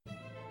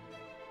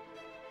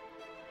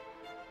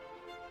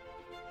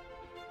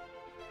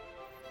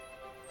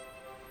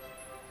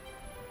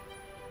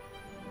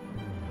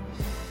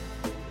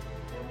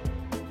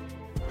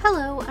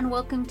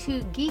welcome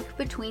to Geek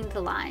Between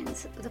the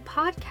Lines, the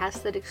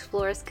podcast that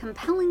explores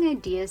compelling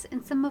ideas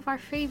in some of our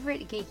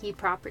favorite geeky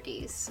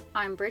properties.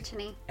 I'm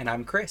Brittany. And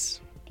I'm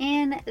Chris.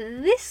 And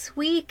this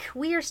week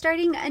we are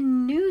starting a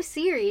new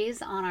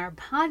series on our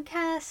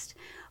podcast,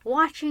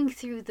 watching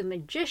through The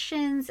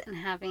Magicians and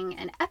having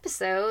an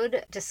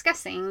episode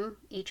discussing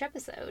each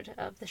episode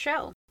of the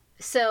show.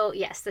 So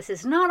yes, this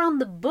is not on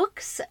the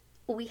books.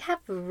 We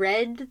have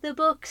read the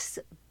books,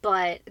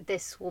 but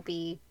this will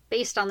be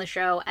based on the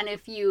show. And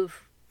if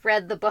you've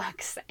read the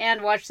books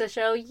and watched the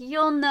show,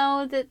 you'll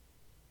know that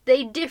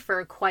they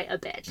differ quite a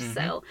bit. Mm-hmm.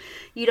 So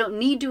you don't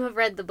need to have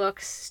read the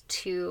books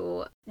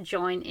to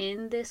join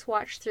in this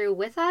watch through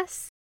with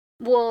us.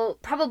 We'll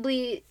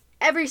probably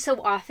every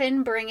so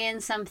often bring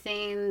in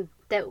something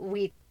that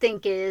we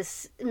think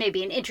is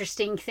maybe an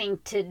interesting thing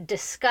to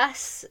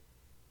discuss.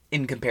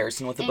 In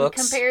comparison with the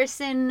books? In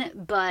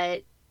comparison,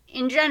 but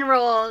in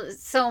general,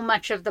 so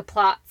much of the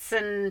plots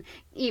and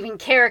even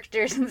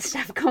characters and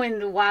stuff go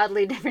in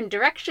wildly different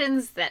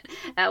directions that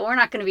we're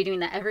not going to be doing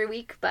that every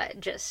week,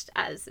 but just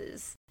as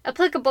is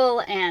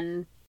applicable,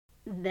 and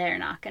they're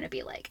not going to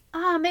be like,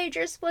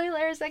 major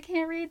spoilers, I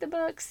can't read the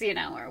books,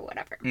 or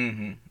whatever.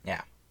 Mm-hmm,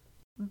 yeah.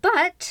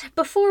 But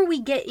before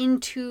we get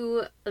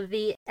into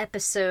the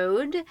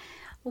episode,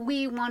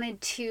 we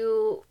wanted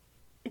to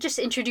just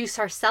introduce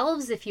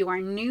ourselves. If you are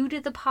new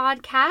to the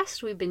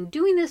podcast, we've been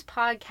doing this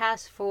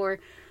podcast for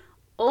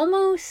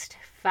almost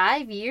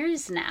 5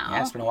 years now.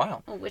 Yeah, it's been a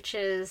while. Which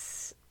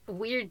is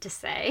weird to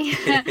say.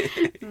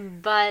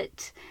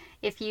 But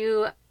if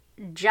you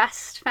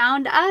just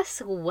found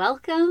us,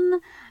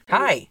 welcome.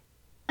 Hi.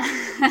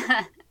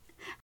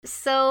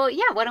 So,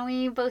 yeah, why don't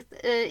we both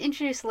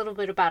introduce a little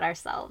bit about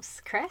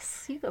ourselves.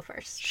 Chris, you go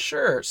first.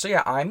 Sure. So,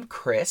 yeah, I'm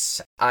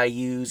Chris. I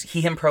use he,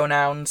 him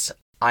pronouns.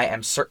 I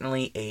am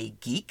certainly a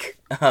geek.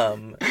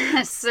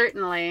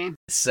 Certainly.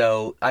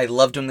 So I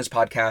love doing this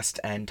podcast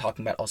and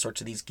talking about all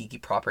sorts of these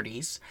geeky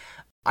properties.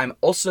 I'm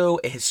also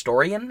a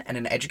historian and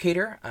an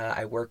educator.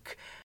 I work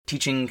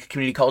teaching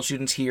community college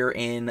students here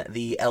in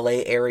the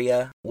LA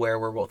area where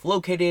we're both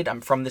located.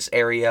 I'm from this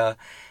area.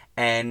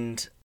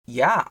 And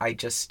yeah, I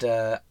just,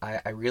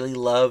 I really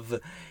love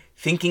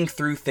thinking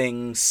through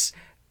things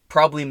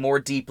probably more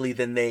deeply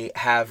than they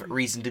have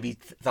reason to be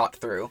thought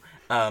through.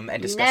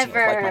 And discussing with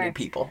like-minded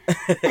people.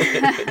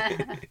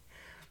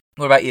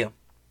 What about you?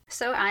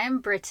 So I am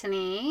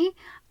Brittany.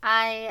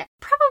 I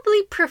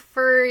probably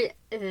prefer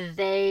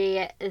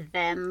they,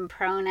 them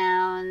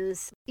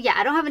pronouns. Yeah,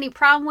 I don't have any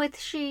problem with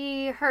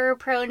she, her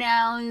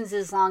pronouns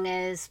as long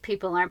as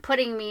people aren't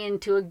putting me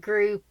into a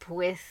group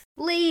with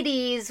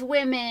ladies,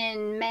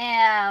 women,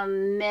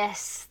 ma'am,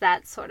 miss,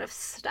 that sort of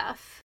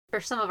stuff. For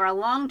some of our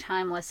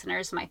longtime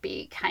listeners, might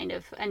be kind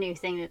of a new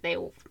thing that they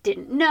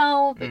didn't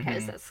know,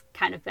 because that's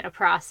kind of been a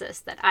process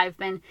that I've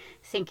been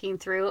thinking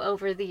through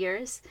over the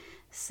years.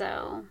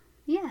 So,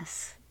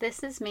 yes,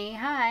 this is me.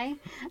 Hi.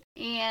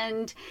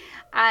 And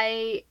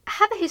I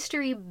have a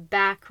history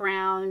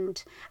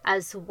background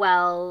as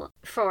well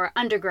for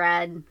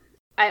undergrad.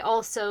 I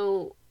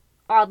also,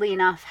 oddly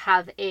enough,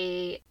 have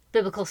a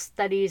biblical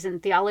studies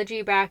and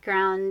theology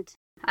background.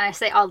 I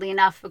say oddly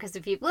enough because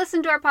if you've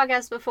listened to our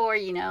podcast before,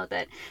 you know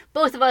that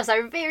both of us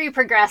are very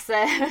progressive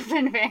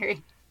and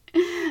very,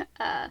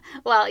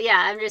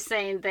 I'm just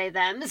saying they,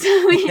 them, so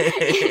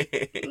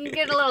you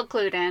get a little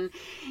clued in.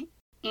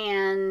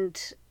 And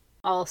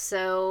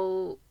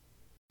also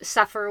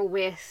suffer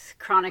with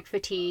chronic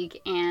fatigue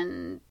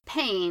and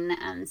pain,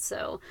 and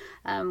so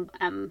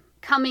I'm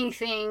coming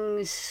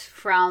things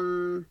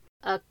from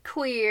a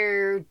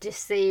queer,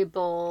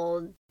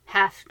 disabled,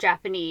 half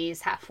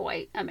Japanese, half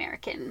white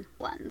American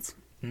lens.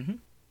 Mm-hmm.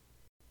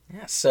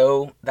 Yeah,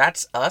 so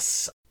that's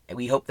us.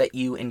 We hope that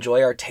you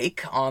enjoy our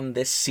take on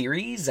this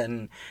series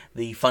and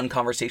the fun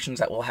conversations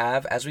that we'll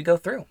have as we go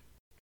through.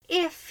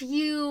 If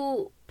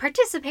you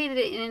participated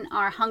in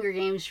our Hunger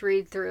Games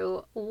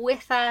read-through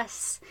with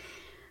us,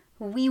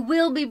 we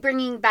will be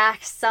bringing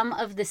back some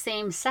of the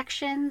same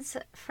sections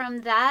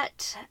from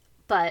that,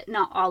 but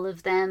not all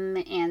of them,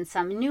 and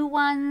some new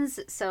ones.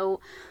 So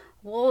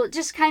we'll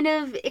just kind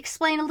of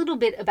explain a little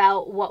bit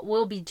about what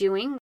we'll be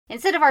doing.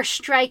 Instead of our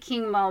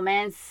striking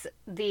moments,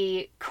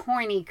 the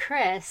corny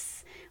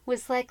Chris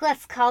was like,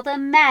 let's call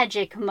them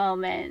magic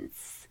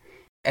moments.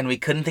 And we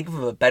couldn't think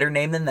of a better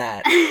name than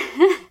that.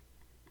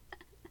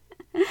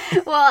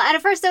 Well,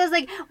 at first I was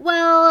like,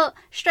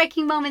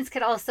 striking moments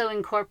could also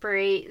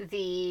incorporate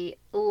the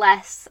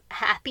less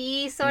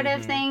happy sort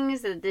of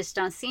things that just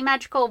don't seem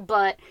magical,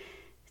 but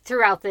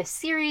throughout this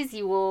series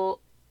you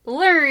will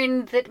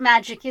learn that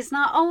magic is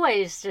not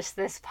always just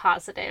this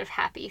positive,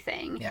 happy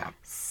thing. Yeah.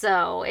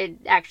 So it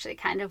actually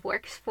kind of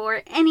works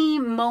for any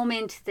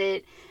moment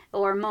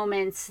or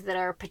moments that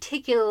are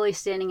particularly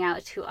standing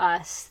out to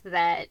us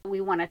that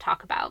we want to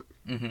talk about.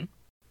 Mm-hmm.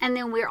 And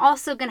then we're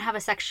also going to have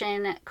a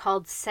section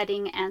called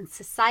Setting and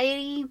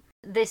Society.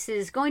 This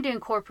is going to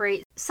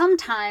incorporate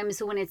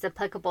sometimes when it's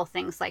applicable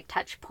things like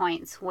touch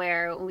points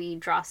where we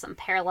draw some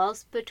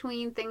parallels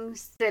between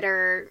things that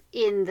are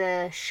in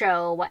the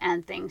show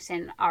and things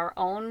in our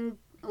own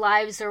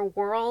lives or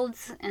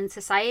worlds and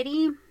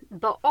society,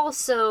 but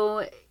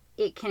also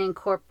it can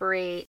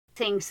incorporate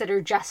things that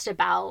are just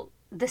about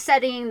the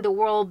setting, the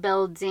world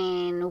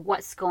building,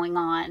 what's going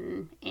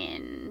on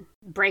in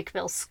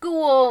Breakville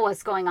School,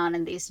 what's going on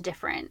in these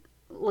different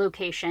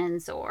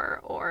locations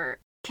or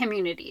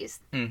communities.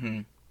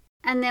 Mm-hmm.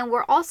 And then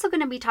we're also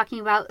going to be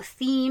talking about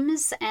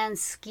themes and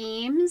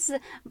schemes,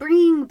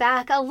 bringing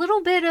back a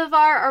little bit of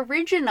our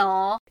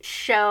original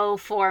show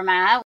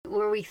format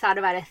where we thought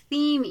about a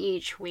theme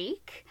each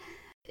week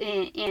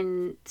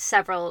in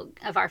several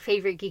of our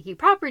favorite geeky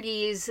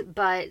properties,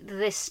 but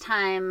this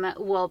time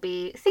we'll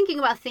be thinking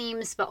about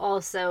themes, but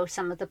also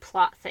some of the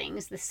plot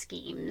things, the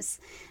schemes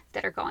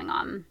that are going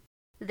on.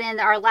 Then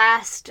our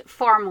last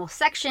formal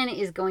section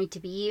is going to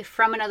be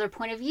From Another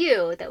Point of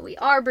View, that we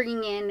are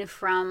bringing in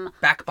from...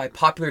 Back by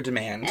popular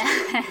demand.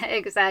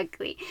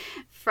 Exactly.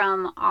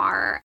 From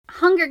our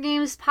Hunger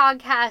Games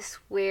podcast,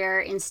 where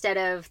instead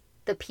of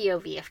the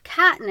POV of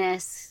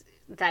Katniss,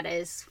 that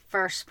is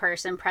first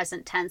person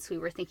present tense, we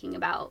were thinking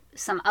about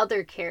some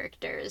other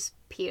characters'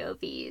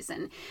 POVs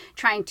and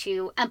trying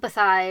to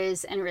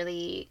empathize and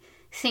really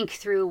think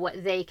through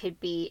what they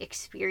could be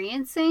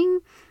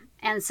experiencing.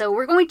 And so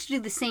we're going to do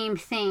the same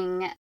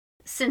thing,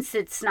 since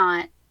it's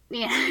not,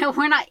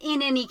 we're not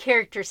in any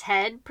character's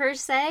head per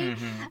se.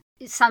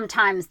 Mm-hmm.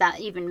 Sometimes that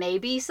even may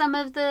be some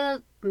of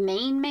the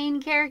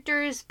main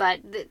characters, but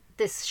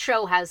this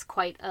show has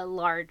quite a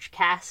large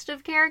cast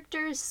of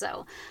characters.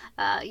 So,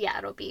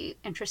 it'll be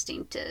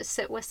interesting to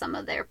sit with some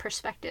of their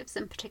perspectives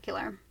in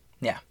particular.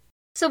 Yeah.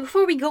 So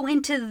before we go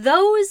into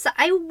those,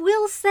 I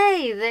will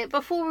say that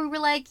before we were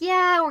like,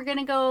 yeah, we're going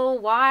to go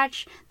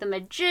watch The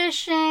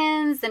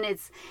Magicians, and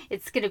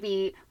it's going to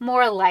be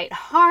more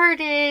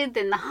lighthearted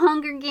than The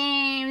Hunger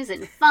Games,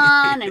 and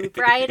fun and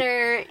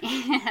brighter.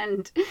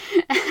 And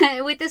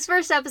with this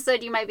first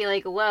episode, you might be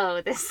like,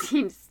 whoa, this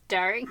seems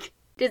dark.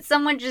 Did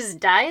someone just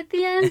die at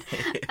the end?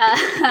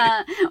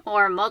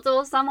 Or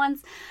multiple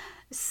someones?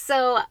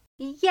 So...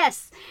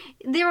 yes,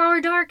 there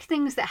are dark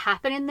things that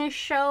happen in this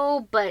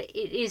show, but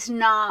it is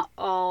not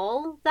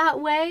all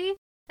that way.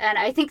 And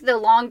I think the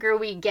longer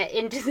we get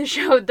into the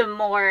show, the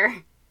more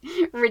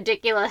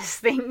ridiculous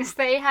things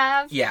they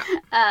have. Yeah.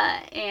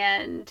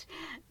 And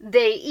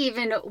they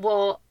even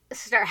will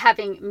start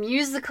having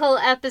musical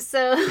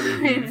episodes.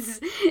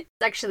 Mm-hmm.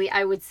 Actually,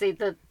 I would say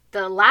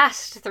the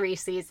last 3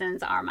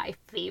 seasons are my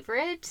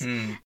favorite.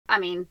 Mm. I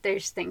mean,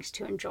 there's things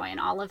to enjoy in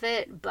all of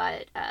it,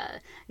 but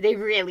they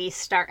really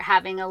start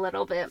having a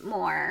little bit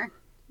more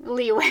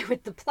leeway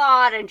with the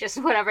plot and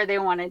just whatever they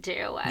want to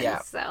do.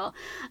 And so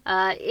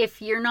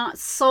if you're not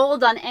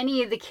sold on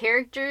any of the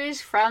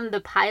characters from the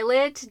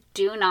pilot,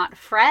 do not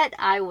fret.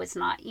 I was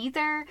not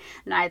either.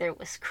 Neither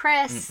was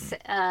Chris.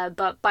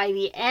 But by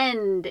the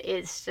end,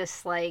 it's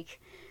just like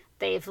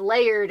they've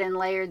layered and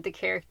layered the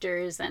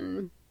characters,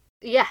 and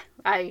yeah,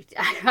 I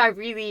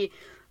really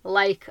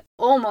like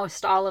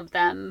almost all of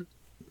them,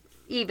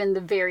 even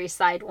the very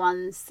side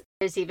ones.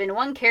 There's even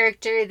one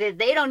character that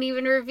they don't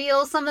even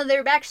reveal some of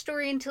their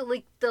backstory until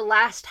like the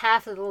last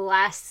half of the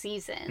last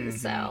season.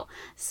 Mm-hmm.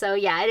 So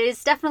yeah, it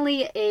is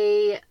definitely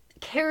a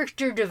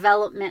character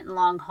development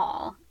long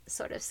haul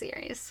sort of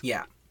series.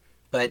 Yeah,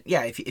 but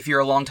yeah, if you're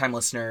a longtime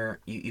listener,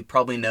 you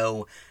probably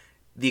know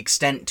the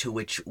extent to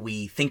which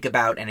we think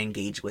about and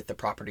engage with the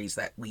properties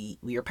that we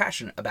are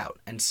passionate about.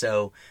 And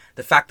so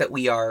the fact that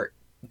we are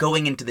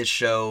going into this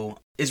show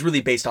is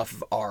really based off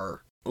of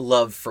our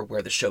love for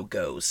where the show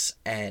goes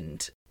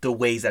and the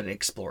ways that it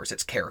explores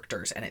its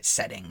characters and its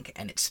setting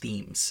and its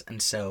themes.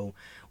 And so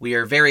we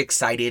are very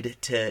excited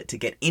to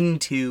get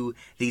into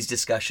these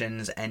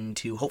discussions and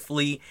to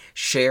hopefully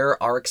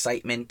share our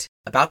excitement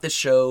about this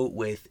show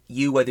with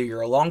you, whether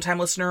you're a longtime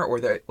listener or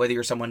whether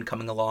you're someone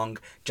coming along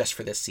just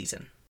for this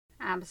season.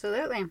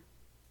 Absolutely.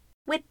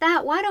 With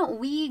that, why don't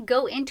we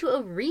go into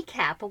a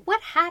recap of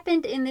what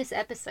happened in this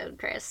episode,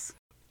 Chris?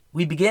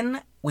 We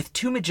begin with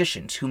 2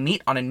 magicians who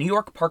meet on a New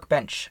York park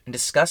bench and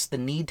discuss the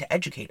need to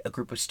educate a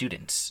group of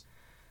students.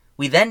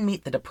 We then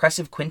meet the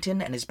depressive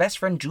Quentin and his best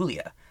friend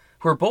Julia,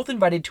 who are both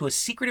invited to a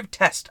secretive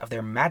test of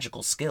their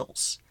magical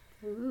skills.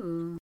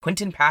 Ooh.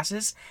 Quentin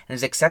passes and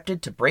is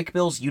accepted to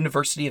Breakbill's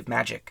University of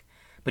Magic,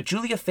 but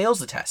Julia fails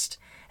the test,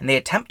 and they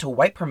attempt to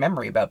wipe her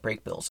memory about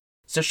Breakbill's,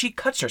 so she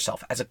cuts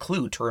herself as a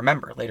clue to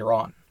remember later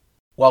on.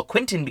 While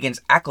Quentin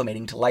begins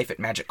acclimating to life at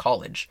Magic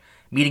College,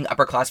 meeting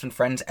upperclassmen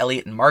friends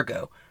Elliot and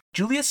Margot,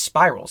 Julia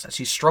spirals as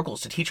she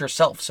struggles to teach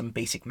herself some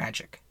basic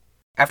magic.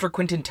 After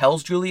Quentin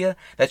tells Julia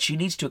that she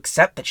needs to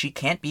accept that she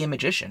can't be a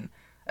magician,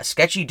 a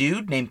sketchy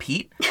dude named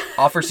Pete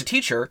offers to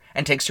teach her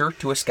and takes her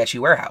to a sketchy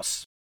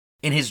warehouse.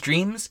 In his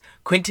dreams,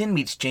 Quentin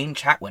meets Jane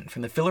Chatwin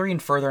from the Fillory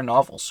and Further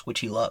novels, which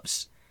he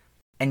loves.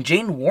 And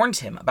Jane warns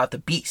him about the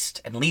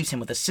beast and leaves him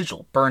with a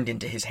sigil burned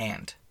into his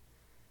hand.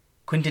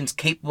 Quentin's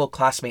capable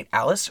classmate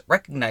Alice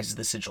recognizes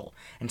the sigil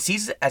and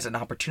sees it as an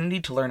opportunity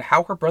to learn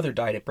how her brother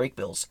died at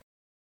Breakbill's.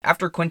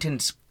 After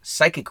Quentin's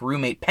psychic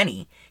roommate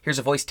Penny hears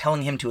a voice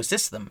telling him to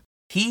assist them,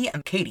 he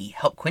and Katie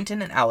help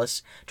Quentin and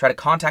Alice try to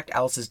contact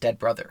Alice's dead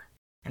brother.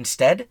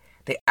 Instead,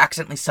 they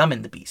accidentally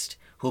summon the beast,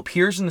 who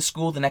appears in the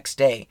school the next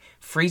day,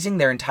 freezing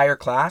their entire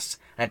class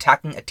and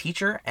attacking a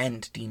teacher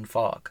and Dean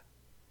Fogg.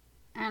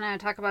 And I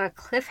talk about a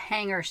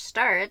cliffhanger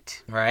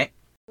start. Right.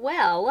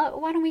 Well,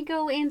 why don't we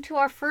go into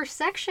our first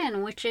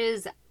section, which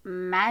is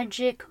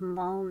magic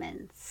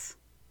moments.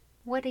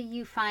 What do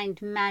you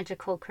find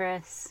magical,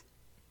 Chris?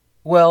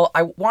 Well,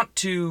 I want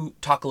to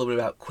talk a little bit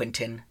about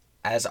Quentin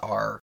as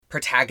our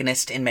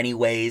protagonist in many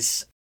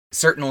ways.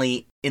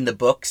 Certainly in the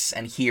books,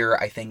 and here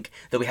I think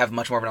that we have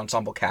much more of an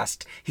ensemble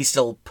cast, he's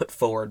still put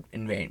forward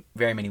in very,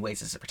 very many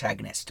ways as a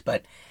protagonist.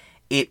 But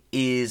it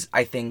is,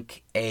 I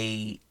think,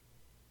 a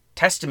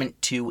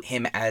testament to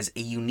him as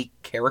a unique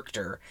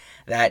character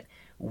that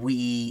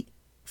we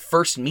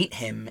first meet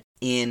him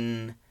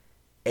in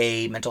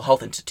a mental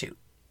health institute.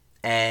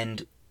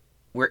 And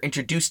we're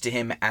introduced to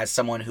him as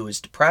someone who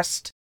is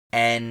depressed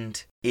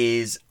and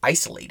is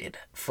isolated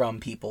from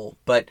people,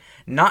 but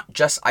not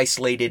just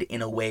isolated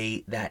in a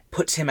way that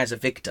puts him as a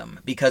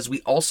victim, because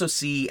we also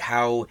see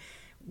how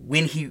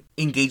when he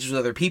engages with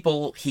other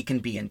people, he can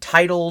be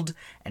entitled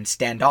and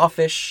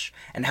standoffish,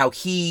 and how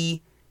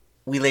we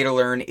later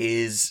learn,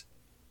 is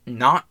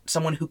not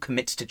someone who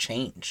commits to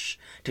change,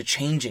 to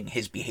changing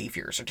his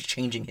behaviors or to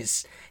changing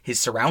his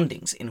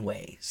surroundings in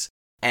ways.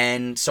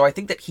 And so I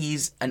think that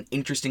he's an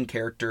interesting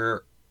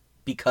character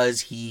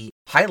because he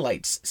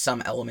highlights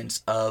some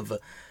elements of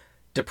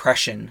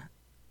depression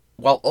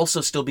while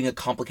also still being a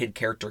complicated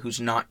character who's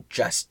not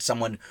just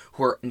someone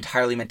who are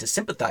entirely meant to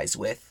sympathize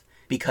with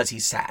because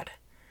he's sad.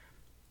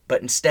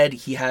 But instead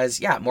he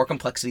has, more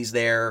complexities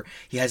there.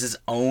 He has his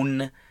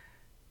own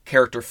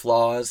character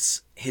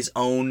flaws, his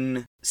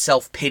own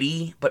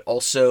self-pity, but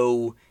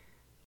also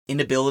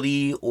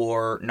inability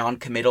or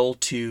non-committal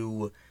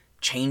to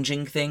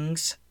changing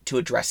things to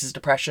address his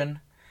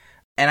depression.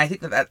 And I think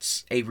that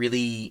that's a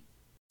really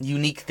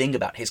unique thing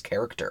about his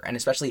character, and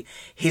especially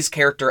his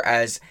character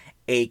as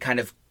a kind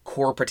of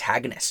core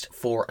protagonist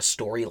for a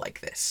story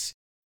like this.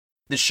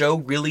 The show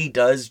really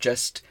does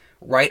just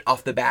right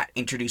off the bat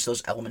introduce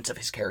those elements of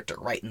his character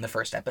right in the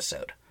first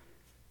episode.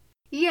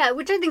 Yeah,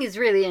 which I think is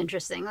really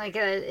interesting. Like,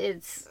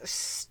 it's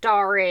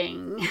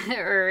starring,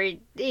 or at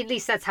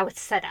least that's how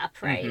it's set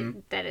up, right? Mm-hmm.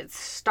 That it's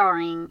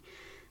starring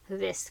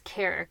this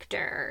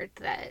character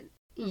that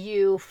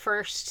you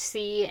first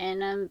see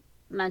in a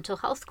mental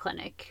health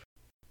clinic.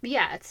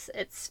 Yeah,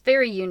 it's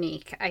very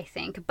unique, I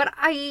think. But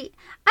I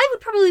would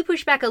probably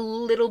push back a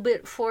little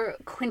bit for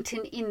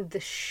Quentin in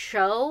the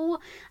show.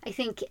 I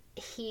think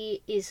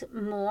he is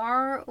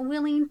more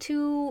willing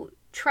to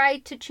try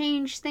to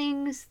change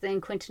things than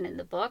Quentin in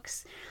the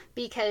books,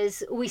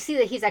 because we see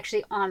that he's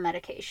actually on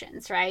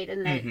medications, right?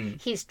 And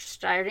that he's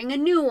starting a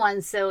new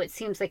one, so it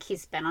seems like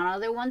he's been on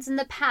other ones in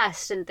the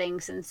past and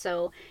things. And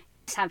so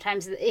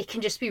sometimes it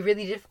can just be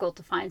really difficult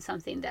to find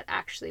something that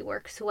actually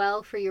works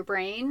well for your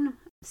brain.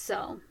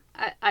 So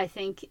I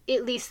think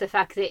at least the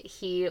fact that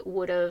he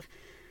would have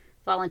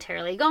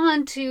voluntarily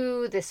gone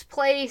to this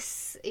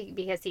place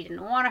because he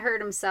didn't want to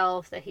hurt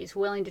himself, that he's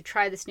willing to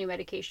try this new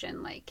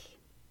medication, like,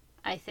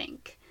 I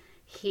think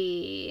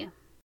he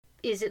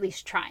is at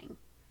least trying.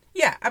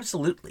 Yeah,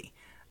 absolutely.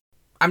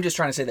 I'm just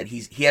trying to say that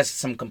he has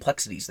some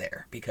complexities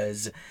there,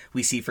 because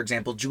we see, for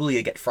example,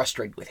 Julia get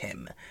frustrated with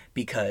him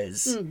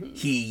because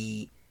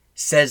he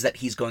says that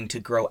he's going to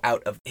grow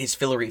out of his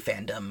fillery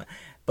fandom,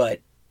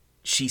 but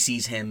she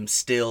sees him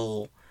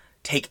still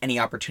take any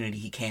opportunity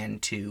he can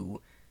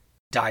to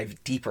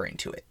dive deeper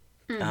into it.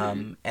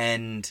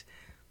 And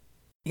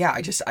yeah,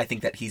 I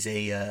think that he's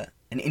an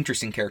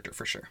interesting character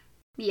for sure.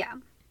 Yeah.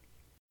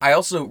 I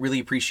also really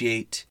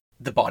appreciate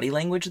the body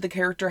language the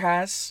character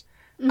has.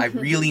 I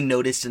really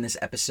noticed in this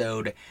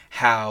episode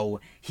how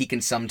he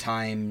can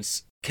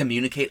sometimes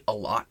communicate a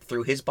lot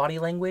through his body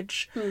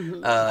language.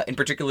 In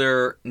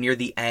particular, near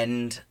the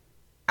end,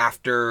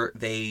 after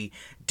they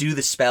do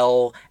the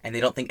spell and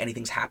they don't think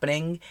anything's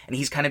happening, and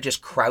he's kind of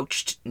just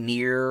crouched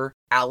near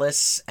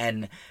Alice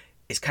and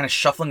is kind of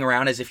shuffling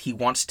around as if he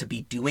wants to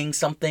be doing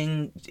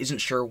something, isn't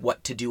sure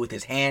what to do with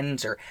his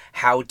hands or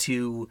how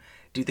to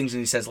do things, and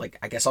he says, like,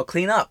 I guess I'll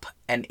clean up.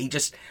 And he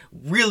just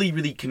really,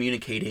 really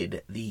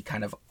communicated the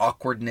kind of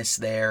awkwardness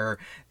there,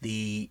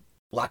 the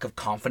lack of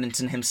confidence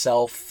in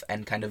himself,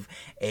 and kind of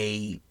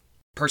a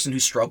person who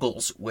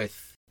struggles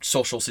with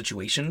social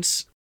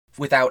situations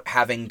without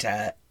having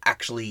to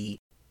actually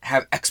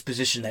have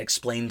exposition that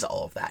explains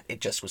all of that. It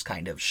just was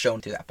kind of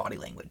shown through that body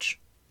language.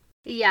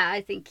 Yeah,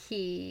 I think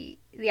the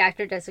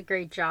actor does a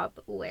great job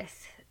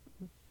with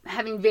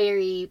having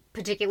very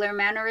particular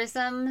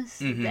mannerisms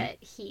that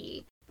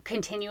he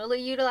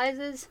continually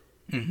utilizes.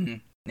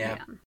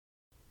 Yeah.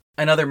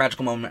 Another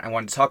magical moment I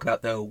wanted to talk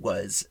about, though,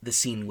 was the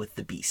scene with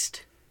the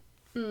Beast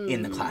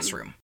in the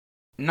classroom.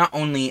 Not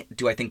only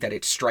do I think that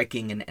it's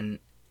striking and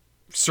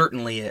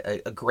certainly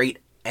a great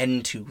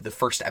end to the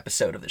first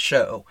episode of the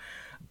show,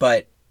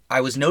 but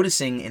I was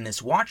noticing in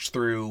this watch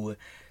through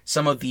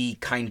some of the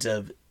kinds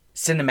of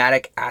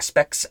cinematic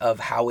aspects of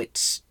how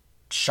it's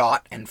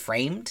shot and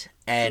framed,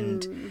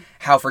 and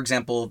how, for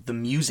example, the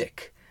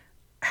music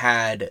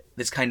had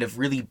this kind of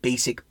really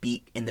basic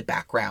beat in the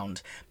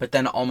background, but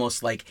then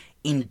almost like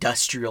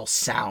industrial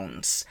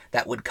sounds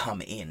that would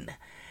come in,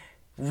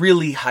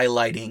 really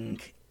highlighting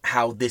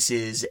how this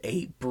is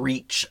a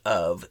breach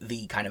of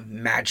the kind of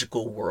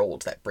magical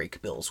world that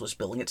Break Bills was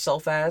billing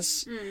itself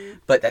as,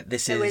 but that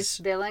this was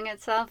billing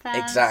itself as?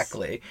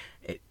 Exactly.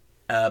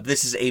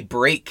 This is a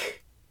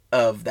break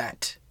of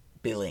that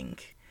billing.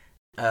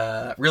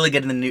 Really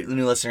getting the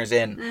new listeners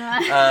in.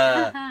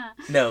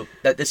 No,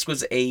 that this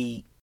was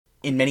in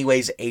many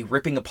ways, a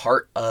ripping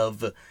apart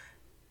of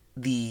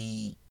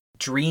the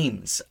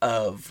dreams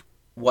of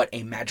what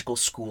a magical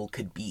school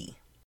could be,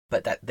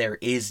 but that there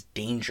is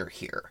danger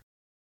here.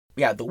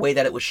 Yeah, the way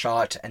that it was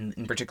shot, and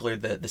in particular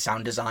the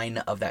sound design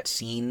of that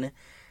scene,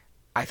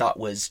 I thought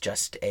was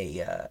just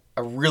a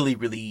really,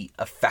 really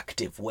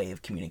effective way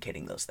of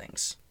communicating those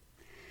things.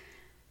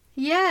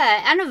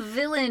 Yeah, and a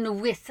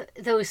villain with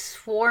those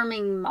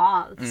swarming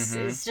moths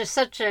is just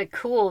such a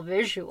cool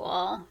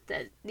visual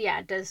that, yeah,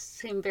 it does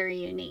seem very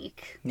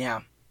unique.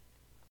 Yeah.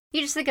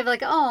 You just think of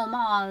like, oh,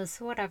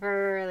 moths,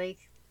 whatever, like,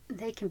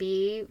 they can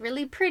be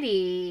really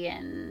pretty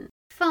and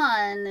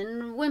fun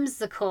and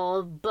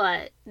whimsical,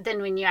 but then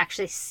when you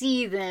actually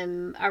see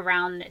them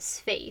around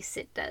this face,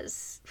 it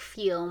does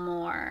feel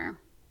more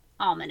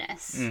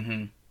ominous.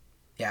 Mm-hmm.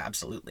 Yeah,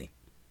 absolutely.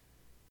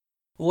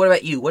 Well, what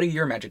about you? What are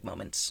your magic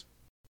moments?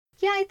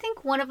 Yeah, I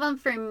think one of them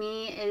for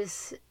me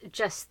is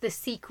just the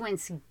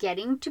sequence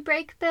getting to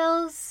Break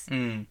Bills.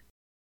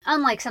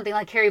 Unlike something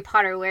like Harry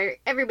Potter, where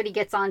everybody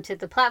gets onto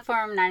the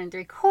platform 9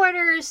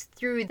 3/4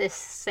 through this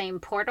same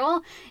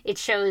portal, it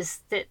shows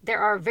that there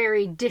are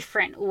very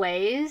different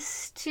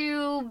ways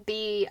to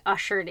be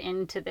ushered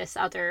into this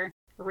other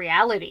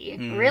reality,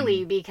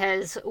 really,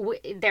 because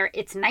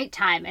it's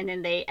nighttime and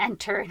then they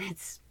enter and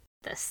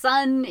the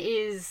sun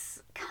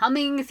is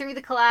coming through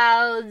the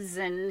clouds,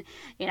 and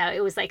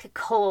it was like a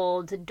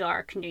cold,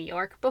 dark New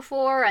York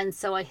before, and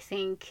so I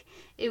think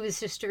it was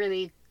just a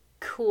really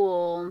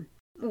cool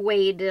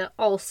way to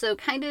also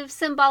kind of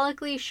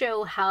symbolically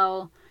show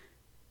how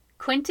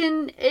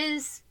Quentin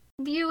is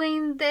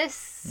viewing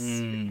this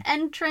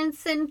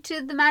entrance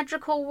into the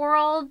magical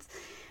world.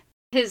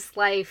 His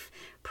life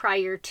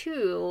prior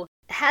to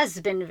has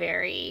been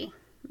very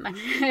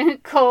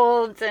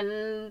cold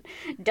and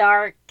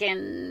dark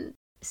and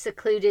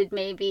secluded,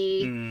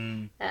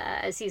 maybe,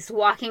 as he's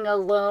walking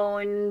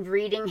alone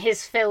reading his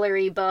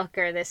Fillory book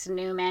or this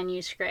new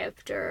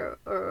manuscript or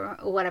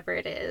whatever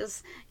it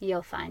is.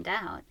 You'll find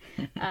out.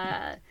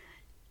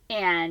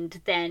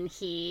 And then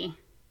he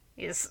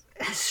is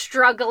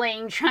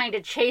struggling, trying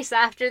to chase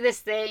after this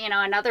thing,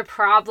 another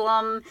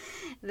problem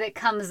that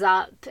comes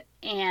up,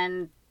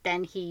 and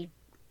then he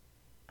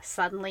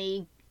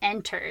suddenly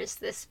enters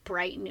this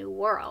bright new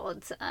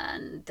world,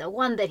 and the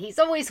one that he's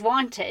always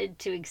wanted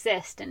to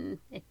exist, and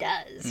it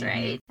does,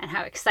 right? And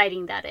how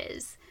exciting that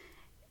is.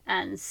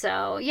 And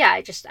so, yeah,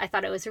 I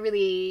thought it was a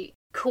really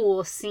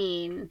cool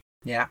scene.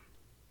 Yeah.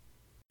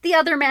 The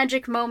other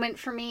magic moment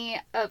for me,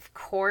 of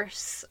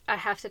course, I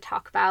have to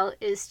talk about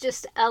is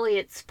just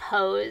Elliot's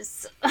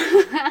pose.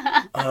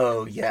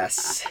 Oh,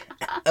 yes.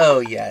 Oh,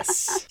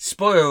 yes.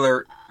 Spoiler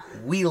alert.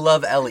 We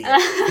love Elliot.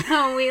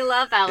 We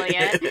love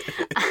Elliot.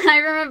 I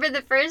remember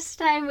the first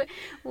time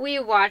we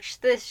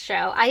watched this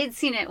show, I had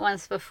seen it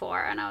once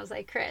before, and I was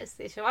like, Chris,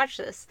 you should watch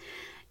this.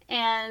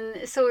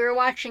 And so we were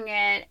watching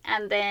it,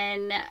 and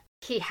then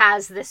he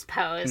has this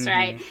pose,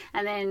 right?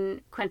 And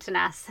then Quentin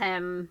asks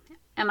him,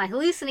 am I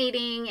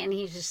hallucinating? And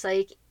he's just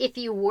like, if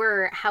you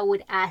were, how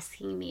would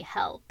asking me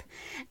help?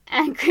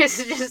 And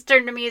Chris just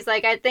turned to me, he's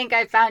like, I think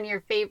I found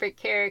your favorite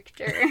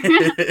character.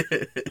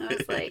 I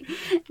was like,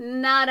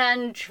 not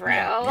untrue.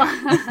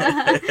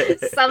 Yeah.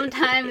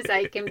 Sometimes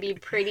I can be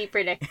pretty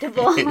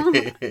predictable.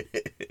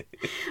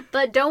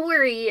 But don't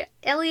worry,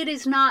 Elliot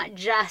is not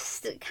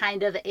just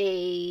kind of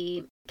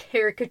a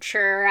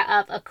caricature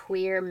of a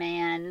queer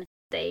man.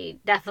 They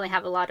definitely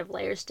have a lot of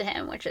layers to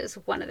him, which is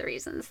one of the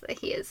reasons that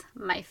he is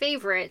my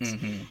favorite.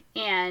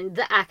 And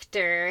the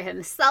actor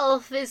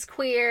himself is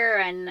queer,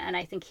 and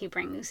I think he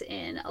brings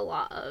in a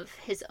lot of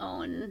his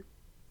own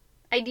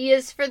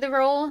ideas for the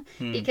role,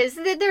 because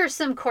there are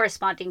some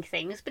corresponding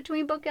things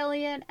between both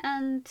Elliot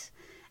and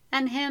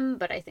him,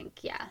 but I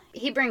think, yeah,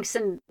 he brings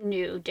some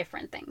new,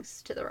 different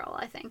things to the role,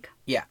 I think.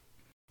 Yeah.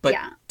 But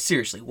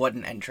seriously, what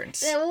an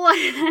entrance. What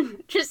an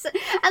entrance. And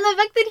the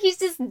fact that he's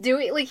just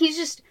doing, like, he's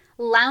just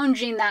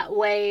lounging that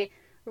way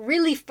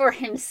really for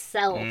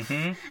himself.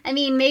 I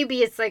mean, maybe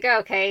it's like,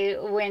 okay,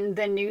 when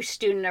the new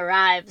student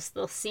arrives,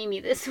 they'll see me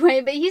this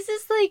way, but he's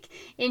just like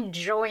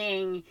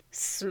enjoying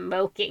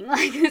smoking.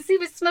 Like, he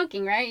was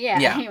smoking, right?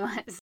 Yeah, he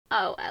was.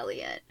 Oh,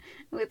 Elliot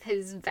with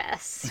his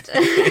vest.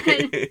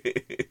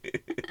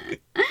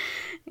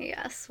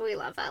 Yes, we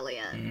love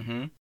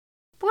Elliot.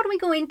 Why don't we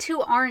go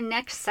into our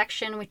next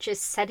section, which is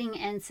setting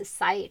and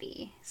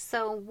society.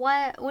 So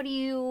what are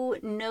you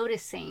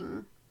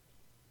noticing?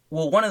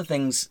 Well, one of the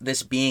things,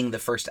 this being the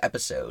first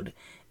episode,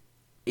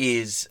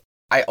 is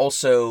I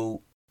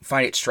also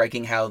find it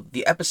striking how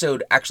the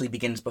episode actually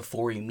begins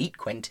before you meet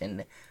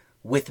Quentin,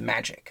 with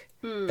magic.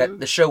 That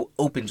the show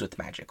opens with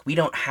magic. We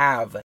don't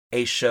have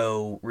a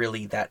show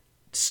really that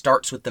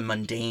starts with the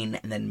mundane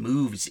and then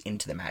moves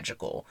into the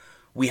magical.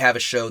 We have a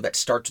show that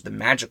starts with the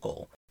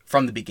magical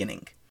from the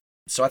beginning.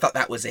 So I thought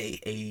that was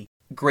a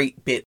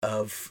great bit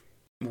of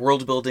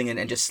world building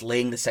and just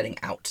laying the setting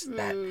out,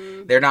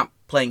 that they're not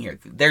playing here.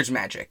 There's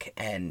magic,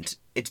 and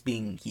it's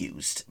being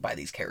used by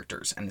these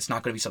characters, and it's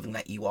not going to be something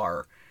that you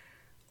are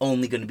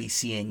only going to be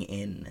seeing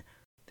in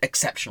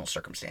exceptional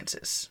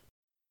circumstances.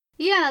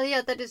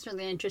 Yeah, that is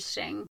really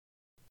interesting.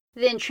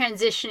 Then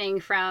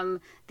transitioning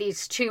from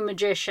these two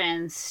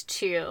magicians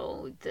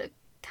to the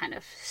kind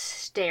of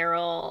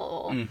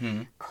sterile,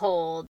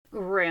 cold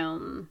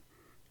room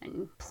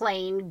and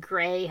plain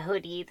gray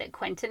hoodie that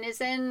Quentin is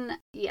in,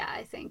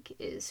 I think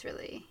is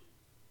really,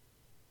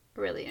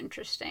 really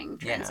interesting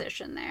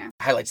transition there.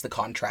 Highlights the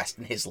contrast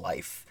in his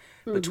life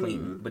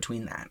between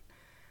that.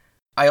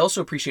 I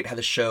also appreciate how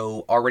the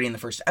show, already in the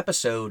first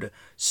episode,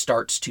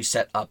 starts to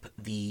set up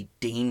the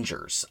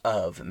dangers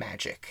of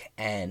magic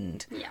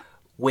and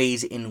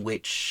ways in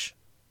which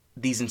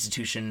these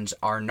institutions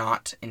are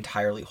not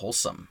entirely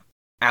wholesome.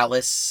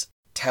 Alice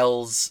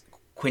tells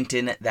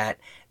Quentin that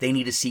they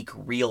need to seek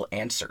real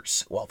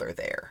answers while they're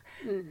there.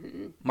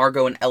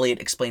 Margot and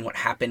Elliot explain what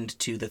happened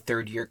to the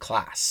third-year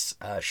class,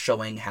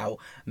 showing how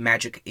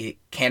magic, it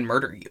can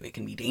murder you. It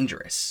can be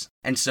dangerous.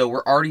 And so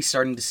we're already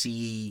starting to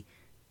see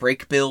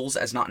break bills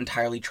as not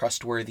entirely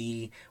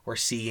trustworthy. We're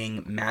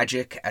seeing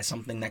magic as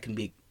something that can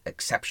be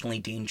exceptionally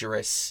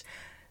dangerous.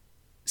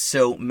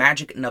 So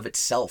magic in and of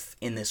itself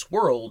in this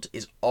world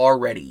is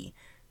already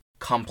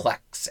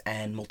complex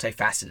and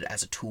multifaceted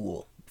as a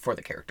tool for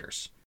the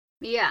characters.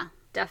 Yeah,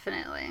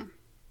 definitely.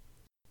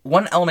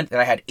 One element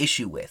that I had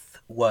issue with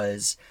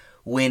was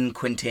when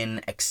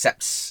Quentin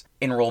accepts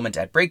enrollment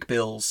at Break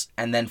Bills,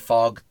 and then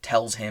Fogg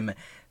tells him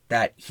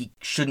that he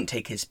shouldn't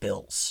take his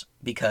pills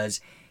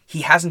because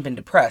he hasn't been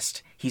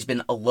depressed, he's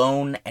been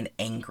alone and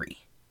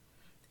angry.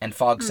 And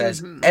Fogg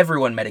says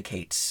everyone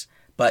medicates,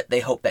 but they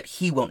hope that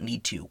he won't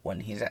need to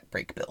when he's at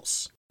Break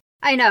Bills.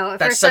 I know. At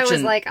first I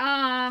was like,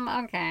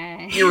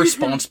 okay.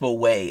 Irresponsible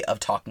way of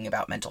talking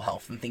about mental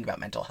health and thinking about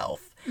mental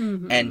health.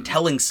 And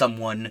telling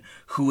someone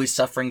who is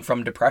suffering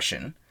from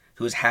depression,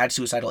 who has had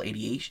suicidal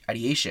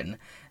ideation,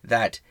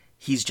 that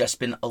he's just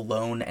been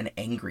alone and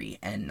angry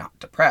and not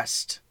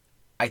depressed,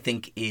 I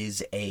think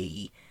is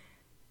a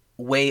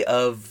way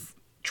of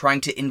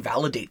trying to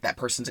invalidate that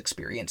person's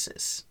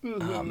experiences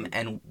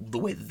and the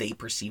way that they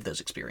perceive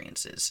those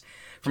experiences.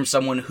 From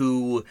someone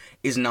who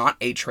is not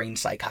a trained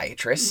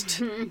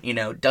psychiatrist,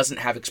 doesn't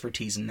have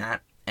expertise in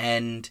that,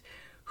 and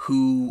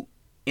who,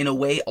 in a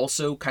way,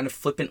 also kind of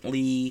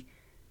flippantly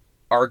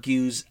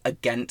argues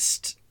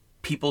against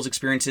people's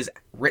experiences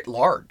writ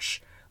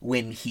large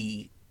when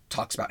he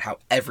talks about how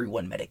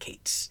everyone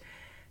medicates.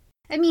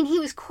 I mean, he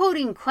was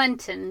quoting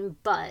Quentin,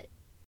 but...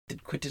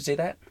 Did Quentin say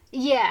that?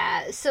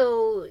 Yeah,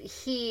 so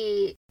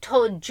he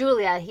told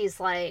Julia, he's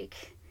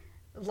like,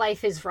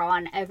 life is raw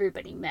and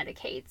everybody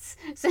medicates.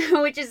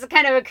 So, which is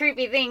kind of a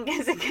creepy thing,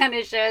 because it kind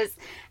of shows,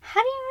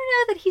 how do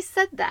you know that he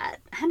said that?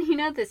 How do you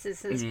know this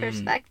is his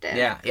perspective?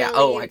 Yeah.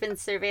 Clearly you've been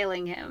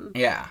surveilling him.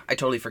 Yeah, I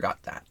totally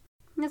forgot that.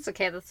 That's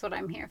okay, that's what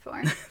I'm here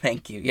for.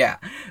 Thank you, yeah.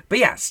 But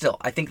yeah, still,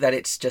 I think that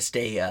it's just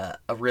a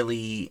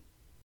really...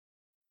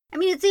 I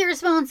mean, it's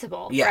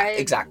irresponsible, yeah, right?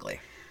 Exactly.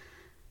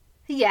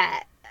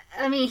 Yeah.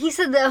 I mean, he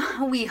said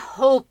that we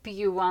hope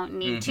you won't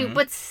need to,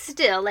 but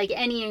still, like,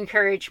 any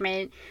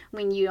encouragement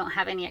when you don't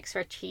have any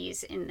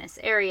expertise in this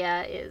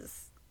area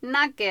is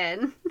not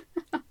good.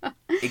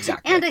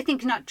 Exactly. And I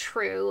think not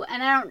true.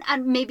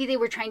 And maybe they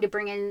were trying to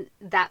bring in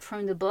that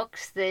from the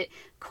books, that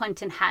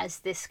Quentin has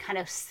this kind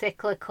of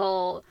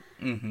cyclical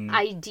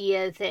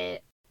idea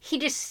that he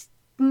just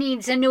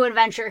needs a new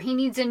adventure. He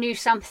needs a new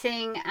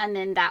something, and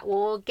then that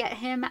will get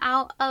him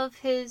out of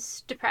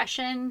his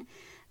depression.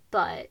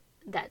 But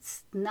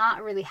that's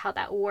not really how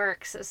that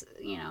works,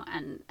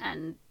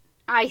 and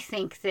I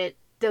think that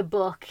the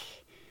book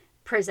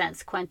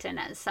presents Quentin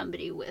as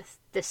somebody with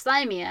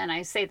dysthymia, and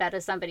I say that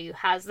as somebody who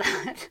has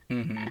that,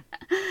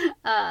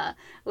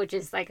 which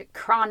is like a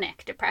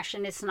chronic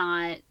depression. It's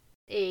not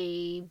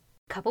a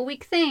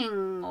couple-week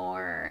thing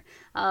or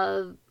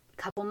a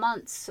couple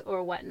months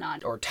or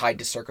whatnot. Or tied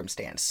to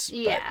circumstance.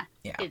 Yeah.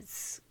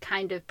 It's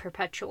kind of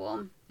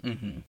perpetual.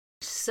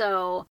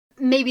 So...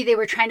 maybe they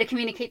were trying to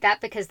communicate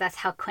that because that's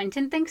how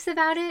Quentin thinks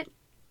about it.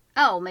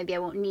 Oh, maybe I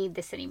won't need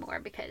this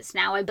anymore because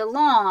now I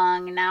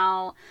belong.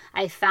 Now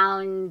I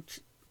found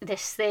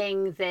this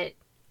thing that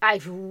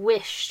I've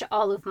wished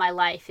all of my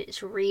life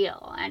is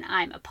real and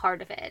I'm a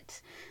part of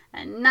it.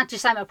 And not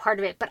just I'm a part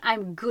of it, but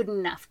I'm good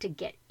enough to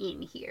get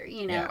in here,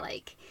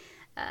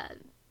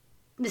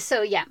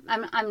 So yeah,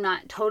 I'm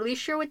not totally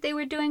sure what they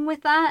were doing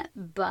with that,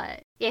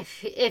 but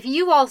if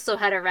you also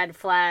had a red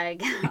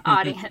flag,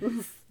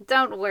 audience,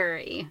 don't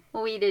worry,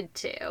 we did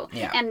too.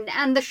 Yeah.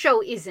 And the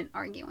show isn't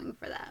arguing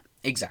for that.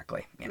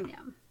 Exactly. Yeah.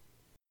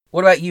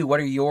 What about you? What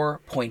are your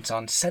points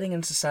on setting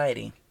in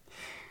society?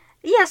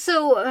 Yeah,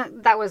 so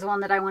that was one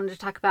that I wanted to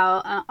talk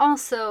about.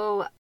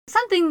 Also,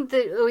 something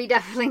that we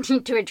definitely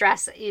need to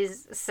address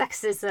is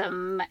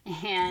sexism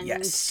and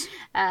Yes.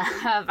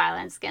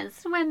 Violence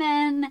against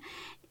women.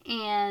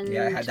 And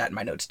Yeah, I had that in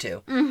my notes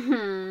too.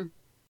 Mm-hmm.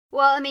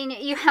 Well, I mean,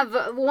 you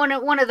have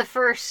one of the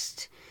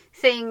first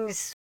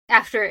things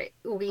after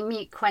we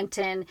meet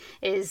Quentin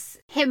is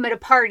him at a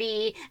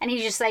party, and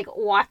he's just like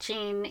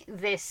watching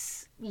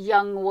this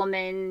young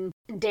woman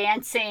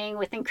dancing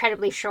with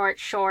incredibly short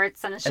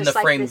shorts, and it's just the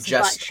like frame this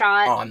just butt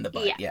shot on the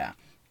butt. Yeah.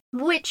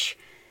 Which,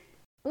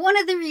 one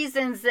of the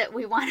reasons that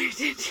we wanted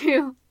to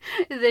do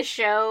the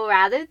show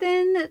rather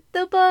than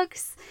the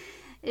books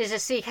is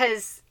just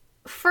because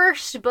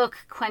first book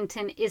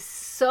Quentin is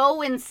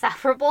so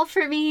insufferable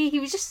for me. He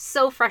was just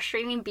so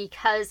frustrating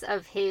because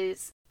of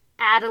his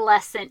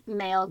adolescent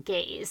male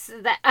gaze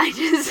that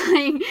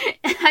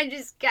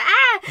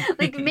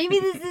like maybe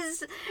this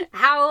is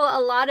how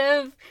a lot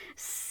of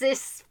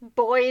cis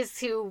boys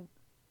who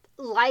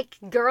like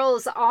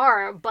girls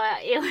are,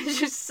 but it was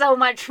just so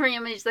much for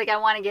him. He's like, I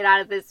want to get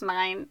out of this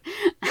mind.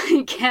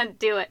 I can't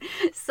do it.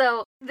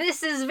 So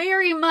this is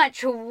very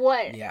much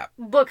what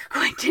book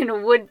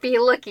Quentin would be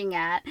looking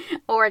at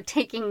or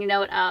taking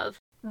note of,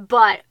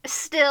 but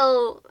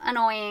still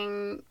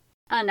annoying,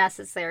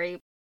 unnecessary.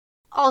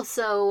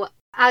 Also,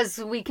 as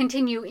we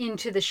continue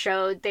into the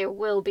show, there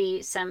will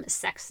be some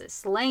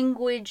sexist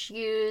language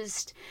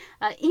used.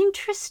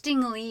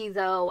 Interestingly,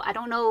 though, I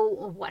don't know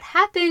what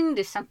happened,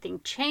 if something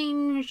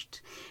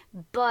changed,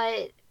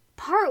 but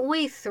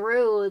partway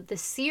through the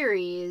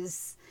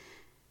series,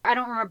 I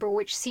don't remember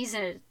which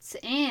season it's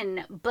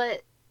in,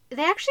 but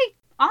they actually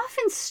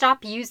often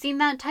stop using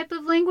that type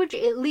of language,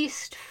 at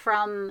least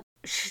from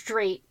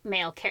straight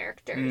male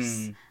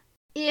characters.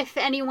 If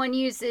anyone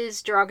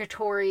uses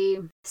derogatory,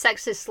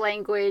 sexist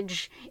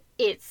language,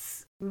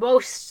 it's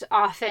most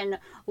often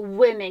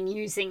women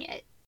using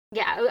it.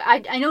 Yeah,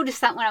 I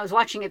noticed that when I was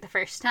watching it the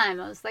first time.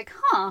 I was like,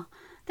 there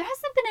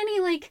hasn't been any,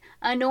 like,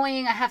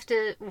 annoying, I have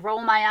to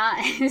roll my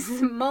eyes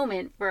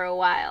moment for a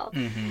while.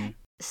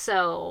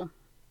 So,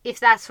 if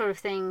that sort of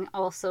thing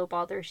also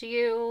bothers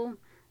you,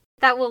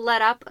 that will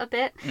let up a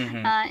bit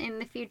in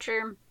the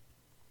future.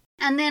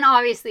 And then,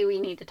 obviously, we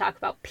need to talk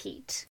about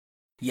Pete.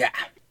 Yeah.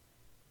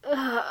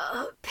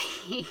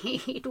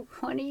 Pete,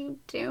 what are you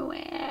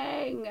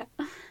doing?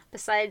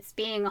 Besides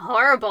being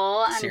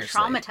horrible and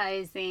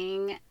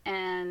traumatizing,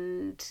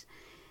 and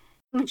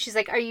when she's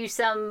like, are you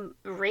some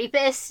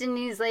rapist? And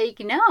he's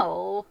like,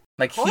 no.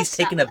 Like, he's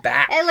taken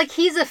aback. And, like,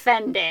 he's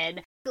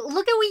offended.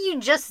 Look at what you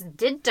just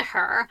did to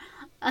her.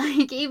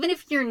 Like, even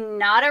if you're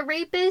not a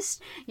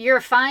rapist, you're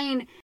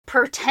fine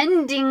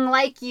pretending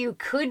like you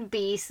could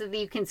be so that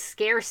you can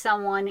scare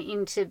someone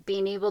into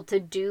being able to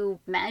do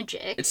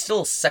magic. It's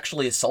still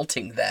sexually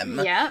assaulting them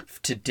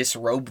to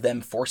disrobe them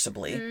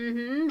forcibly.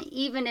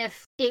 Even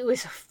if it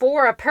was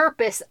for a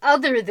purpose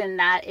other than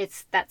that,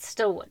 that's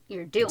still what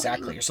you're doing.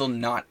 Exactly.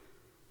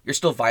 You're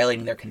still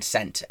violating their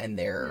consent and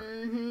their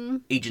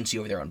agency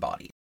over their own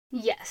body.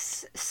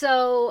 Yes.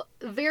 So,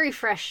 very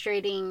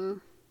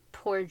frustrating.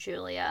 Poor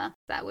Julia.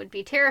 That would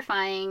be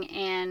terrifying.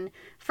 And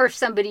for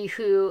somebody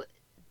who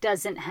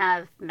doesn't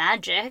have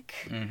magic,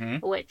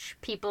 which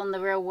people in the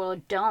real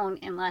world don't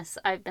unless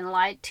I've been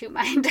lied to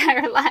my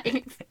entire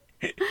life,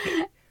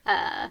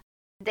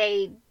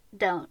 they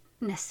don't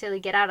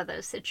necessarily get out of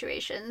those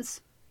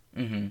situations.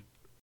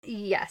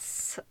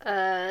 Yes.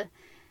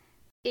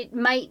 It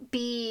might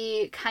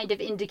be kind of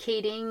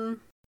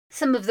indicating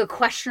some of the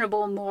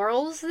questionable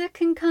morals that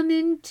can come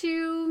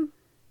into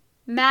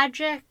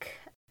magic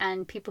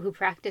and people who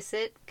practice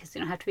it, because you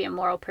don't have to be a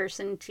moral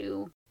person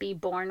to be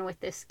born with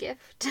this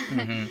gift.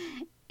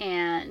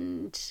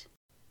 And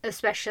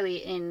especially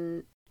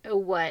in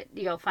what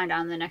you'll find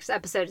out in the next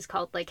episode is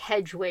called, like,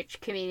 hedge witch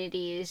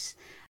communities,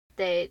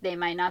 they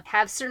might not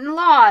have certain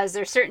laws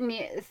or certain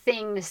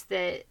things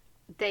that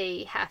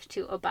they have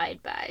to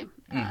abide by.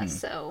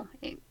 So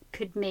it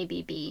could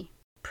maybe be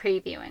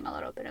previewing a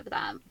little bit of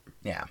that.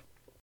 Yeah.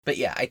 But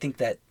yeah, I think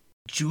that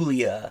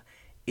Julia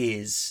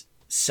is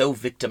so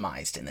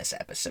victimized in this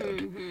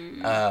episode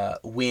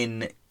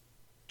when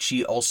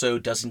she also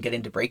doesn't get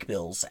into break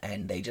bills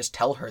and they just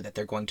tell her that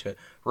they're going to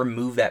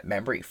remove that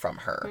memory from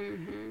her.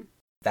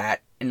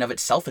 That in and of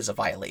itself is a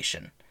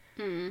violation.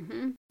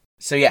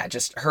 So yeah,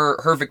 just her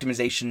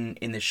victimization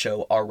in this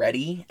show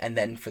already, and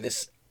then for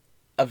this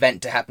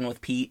event to happen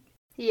with Pete.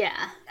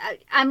 Yeah.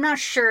 I'm not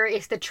sure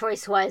if the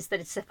choice was that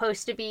it's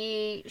supposed to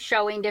be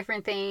showing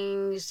different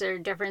things or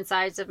different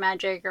sides of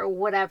magic or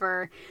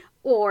whatever,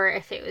 or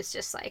if it was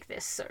just like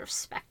this sort of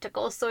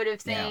spectacle sort of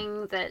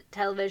thing that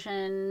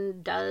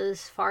television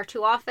does far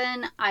too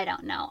often. I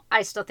don't know.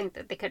 I still think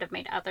that they could have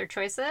made other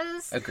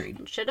choices. Agreed.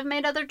 And should have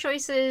made other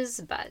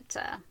choices, but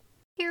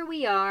here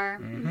we are.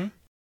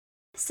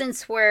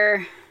 Since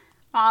we're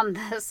on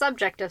the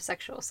subject of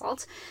sexual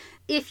assault,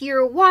 if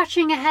you're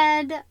watching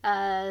ahead,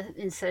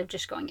 instead of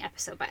just going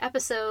episode by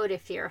episode,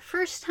 if you're a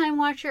first-time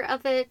watcher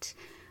of it,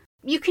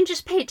 you can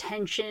just pay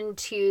attention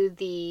to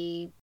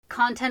the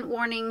content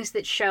warnings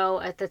that show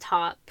at the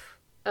top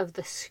of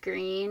the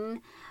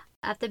screen.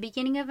 at the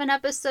beginning of an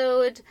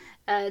episode,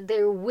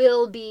 there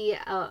will be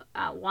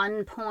at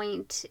one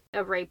point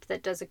a rape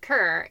that does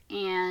occur,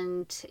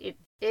 and it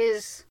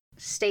is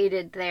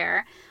stated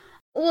there.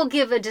 We'll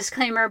give a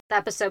disclaimer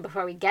episode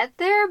before we get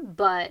there,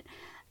 but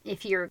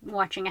if you're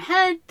watching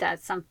ahead,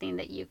 that's something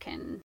that you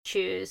can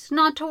choose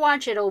not to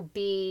watch. It'll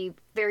be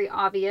very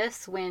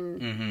obvious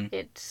when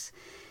it's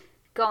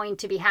going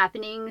to be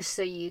happening,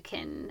 so you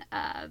can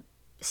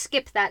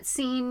skip that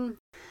scene.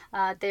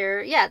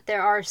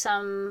 There are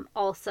some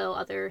also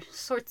other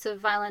sorts of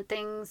violent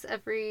things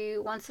every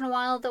once in a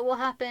while that will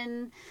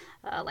happen,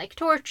 like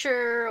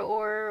torture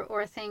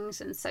or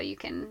things, and so you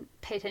can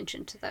pay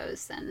attention to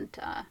those and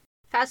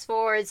fast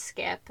forward,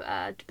 skip,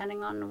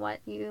 depending on what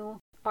you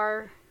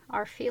are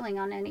feeling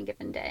on any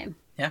given day.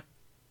 Yeah.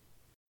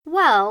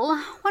 Well,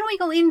 why don't we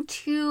go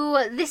into,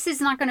 this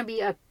is not going to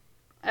be a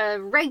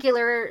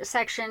regular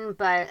section,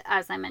 but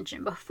as I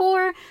mentioned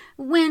before,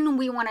 when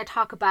we want to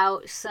talk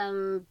about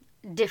some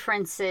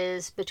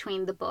differences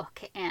between the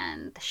book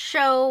and the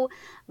show,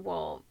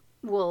 we'll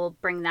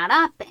bring that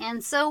up.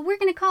 And so we're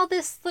going to call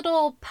this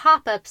little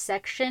pop-up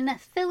section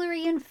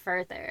Fillery and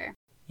Further.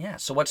 Yeah,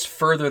 so what's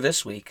further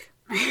this week?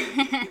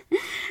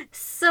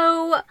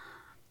 So,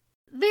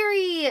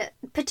 very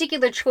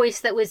particular choice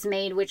that was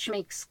made, which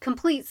makes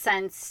complete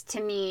sense to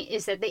me,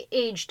 is that they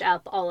aged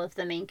up all of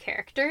the main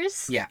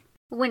characters. Yeah.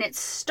 When it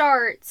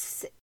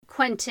starts,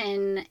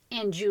 Quentin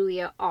and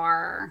Julia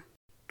are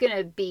going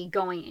to be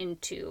going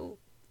into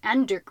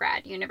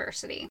undergrad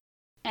university.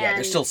 Yeah,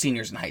 they're still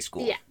seniors in high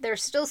school. Yeah, they're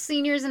still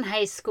seniors in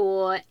high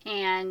school,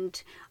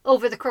 and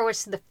over the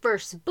course of the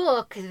first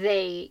book,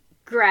 they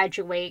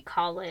graduate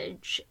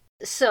college.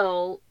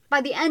 So by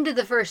the end of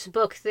the first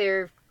book,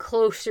 they're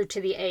closer to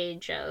the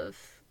age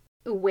of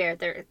where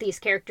these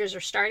characters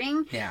are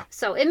starting. Yeah.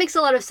 So it makes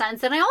a lot of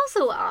sense. And I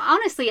also,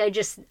 honestly, I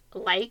just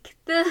like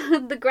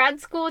the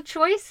grad school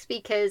choice,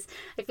 because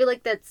I feel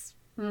like that's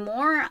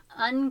more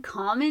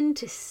uncommon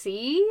to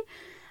see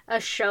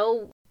a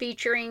show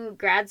featuring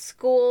grad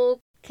school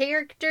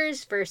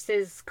characters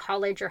versus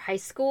college or high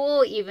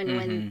school, even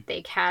when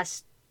they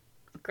cast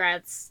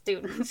grad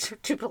students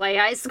to play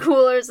high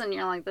schoolers, and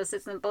you're like, this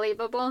isn't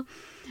believable.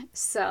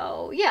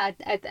 So yeah,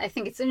 I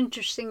think it's an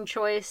interesting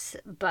choice,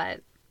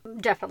 but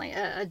definitely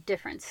a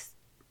difference.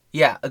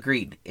 Yeah,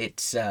 agreed.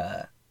 It's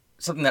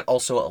something that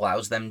also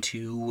allows them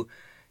to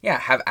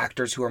have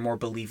actors who are more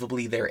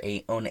believably their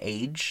own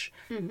age,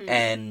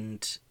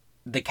 and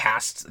the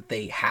cast that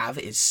they have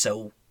is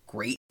so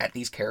great at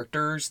these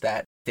characters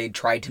that they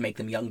tried to make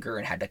them younger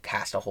and had to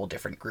cast a whole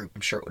different group.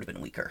 I'm sure it would have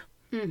been weaker.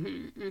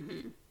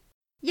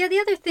 Yeah, the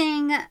other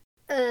thing,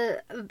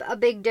 a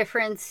big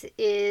difference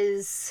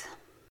is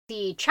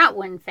the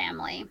Chatwin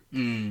family.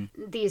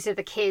 These are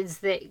the kids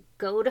that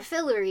go to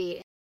Fillory.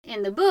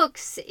 In the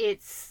books,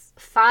 it's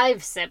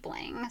 5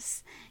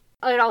 siblings.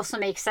 It also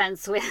makes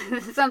sense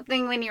with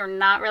something when you're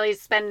not really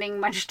spending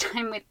much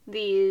time with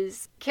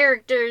these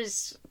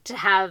characters. To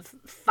have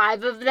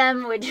 5 of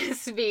them would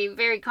just be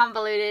very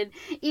convoluted.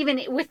 Even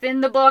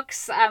within the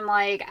books, I'm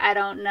like, I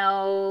don't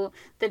know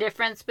the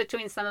difference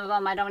between some of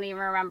them. I don't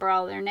even remember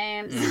all their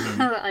names.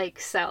 I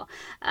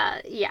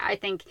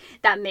think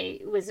that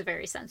was a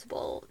very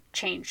sensible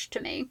change to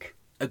make.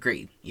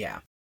 Agreed, yeah.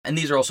 And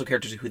these are also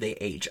characters who they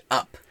age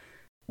up,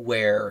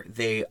 where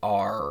they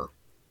are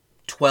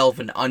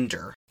 12 and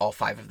under, all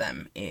 5 of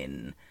them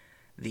in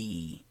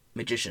the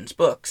Magician's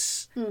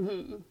books.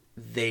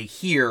 They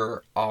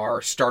here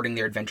are starting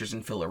their adventures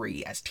in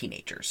Fillory as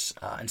teenagers,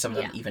 and some of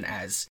them even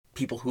as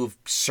people who have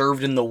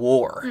served in the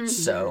war.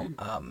 So,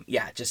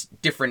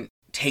 just different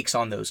takes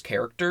on those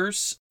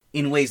characters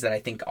in ways that I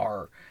think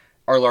are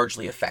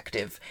largely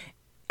effective.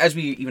 As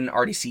we even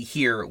already see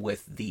here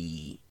with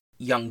the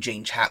young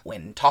Jane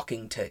Chatwin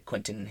talking to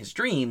Quentin in his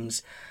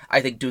dreams,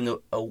 I think doing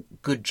a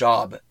good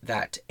job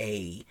that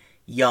a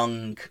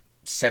young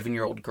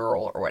 7-year-old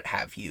girl or what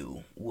have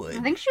you would. I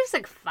think she was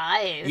like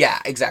 5. Yeah,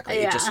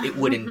 exactly. Yeah. It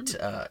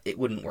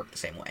wouldn't work the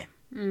same way.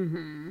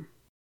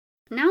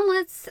 Now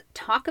let's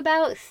talk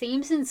about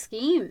themes and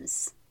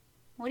schemes.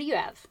 What do you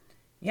have?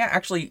 Yeah,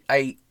 actually,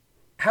 I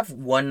have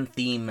one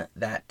theme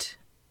that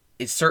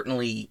is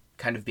certainly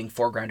kind of being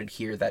foregrounded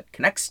here that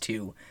connects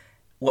to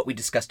what we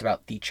discussed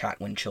about the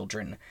Chatwin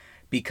children,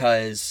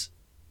 because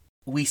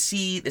we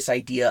see this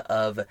idea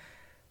of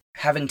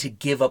having to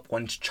give up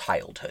one's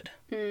childhood,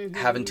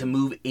 having to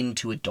move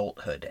into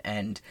adulthood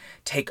and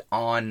take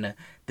on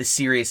the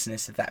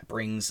seriousness that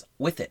brings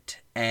with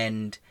it.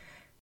 And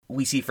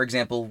we see, for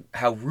example,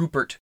 how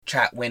Rupert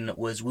Chatwin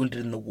was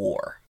wounded in the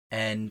war.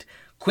 And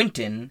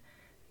Quentin,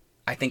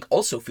 I think,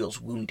 also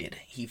feels wounded.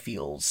 He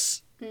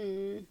feels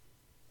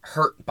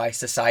hurt by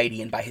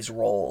society and by his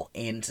role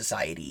in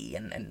society.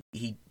 And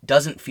he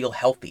doesn't feel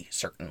healthy,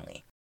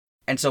 certainly.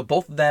 And so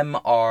both of them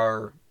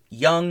are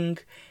young,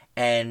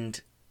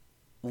 and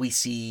we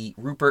see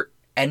Rupert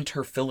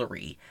enter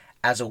Fillory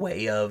as a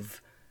way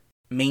of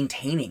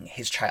maintaining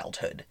his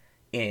childhood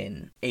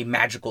in a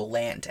magical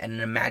land and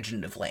an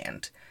imaginative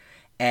land.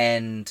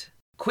 And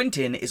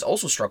Quentin is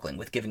also struggling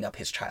with giving up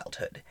his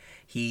childhood.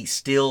 He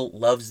still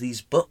loves these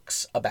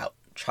books about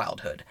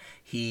childhood.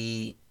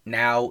 He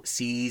now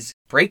sees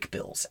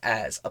Brakebills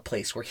as a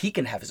place where he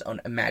can have his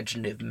own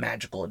imaginative,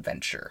 magical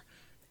adventure.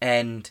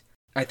 And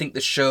I think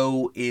the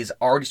show is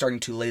already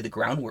starting to lay the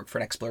groundwork for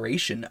an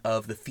exploration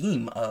of the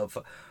theme of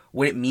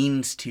what it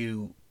means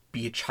to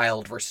be a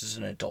child versus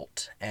an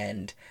adult,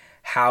 and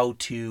how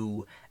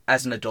to,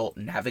 as an adult,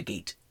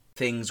 navigate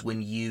things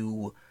when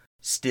you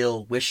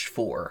still wish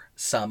for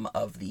some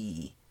of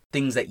the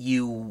things that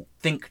you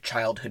think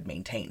childhood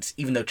maintains,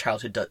 even though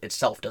childhood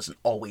itself doesn't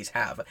always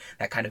have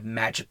that kind of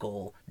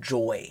magical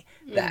joy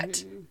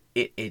that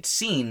it's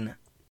seen.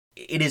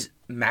 It is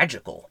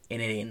magical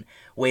in a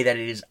way that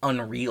it is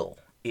unreal.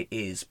 It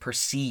is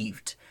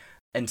perceived.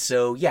 And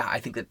so, yeah, I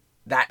think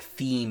that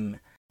theme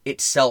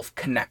itself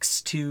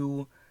connects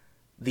to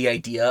the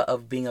idea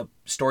of being a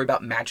story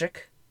about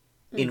magic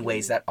in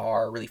ways that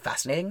are really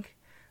fascinating.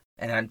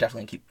 And I'm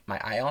definitely going to keep my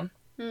eye on.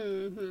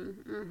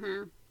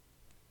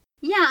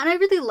 Yeah, and I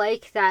really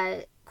like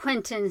that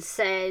Quentin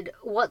said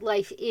what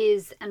life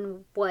is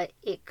and what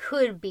it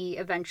could be.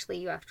 Eventually,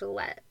 you have to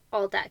let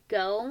all that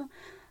go.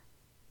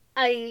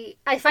 I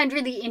find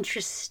really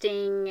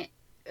interesting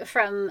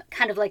from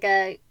kind of like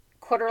a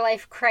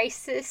quarter-life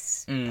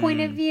crisis point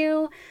of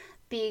view,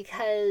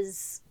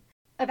 because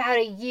about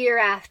a year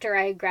after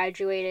I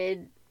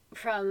graduated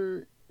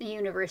from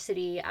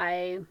university,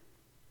 I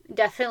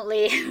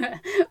definitely,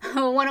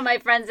 one of my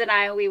friends and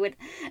I, we would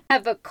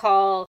have a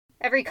call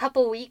every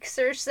couple weeks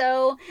or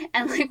so,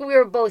 and like we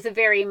were both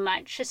very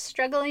much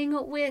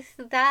struggling with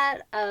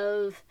that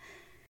of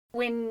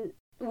when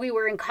we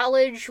were in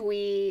college,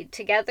 we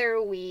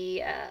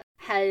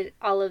had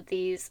all of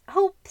these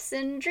hopes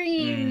and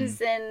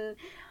dreams and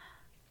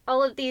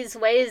all of these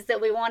ways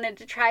that we wanted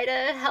to try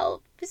to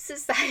help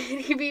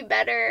society be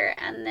better,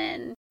 and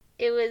then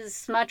it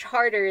was much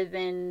harder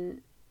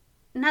than,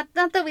 not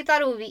that we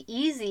thought it would be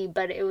easy,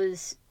 but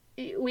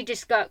we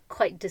just got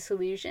quite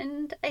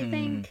disillusioned, I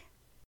think.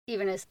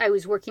 Even as I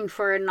was working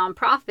for a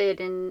nonprofit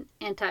in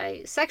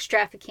anti-sex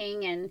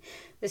trafficking, and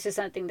this is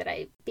something that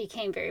I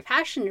became very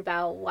passionate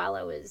about while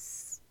I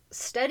was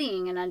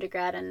studying in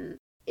undergrad, and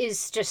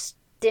is just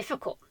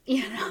difficult.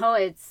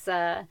 It's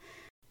some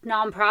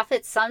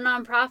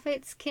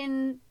nonprofits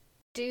can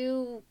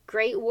do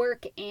great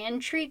work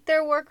and treat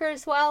their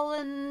workers well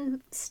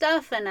and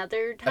stuff, and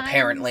other times...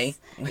 Apparently.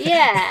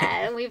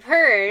 Yeah, we've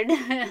heard.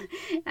 And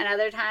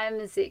other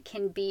times it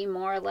can be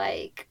more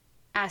like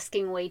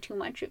asking way too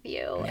much of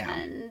you,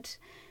 and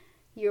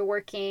you're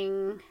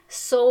working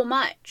so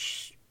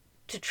much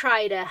to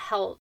try to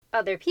help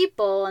other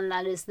people, and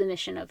that is the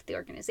mission of the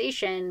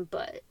organization,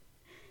 but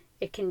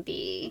it can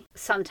be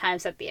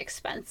sometimes at the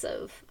expense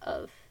of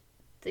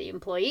the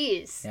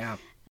employees. Yeah.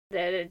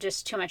 That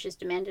just too much is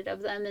demanded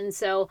of them. And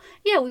so,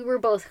 yeah, we were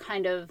both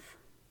kind of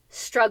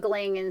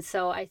struggling, and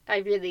so I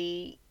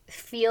really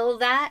feel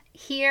that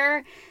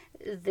here,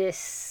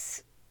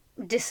 this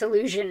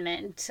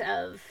disillusionment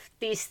of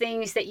these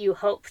things that you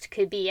hoped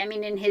could be. I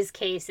mean, in his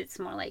case, it's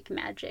more like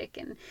magic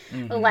and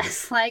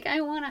less like,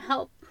 I want to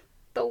help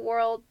the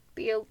world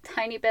be a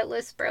tiny bit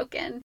less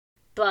broken.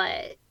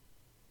 But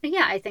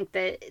yeah, I think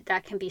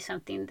that can be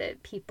something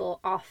that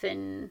people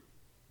often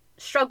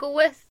struggle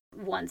with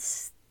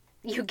once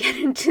you get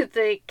into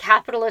the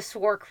capitalist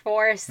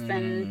workforce,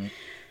 and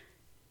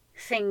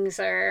things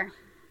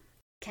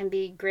can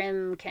be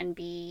grim, can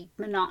be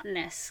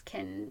monotonous,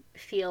 can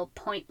feel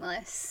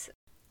pointless,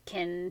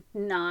 can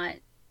not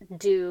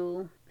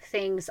do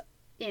things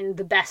in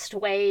the best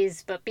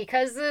ways, but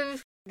because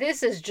of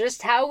this is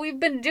just how we've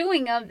been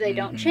doing them, they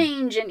don't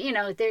change, and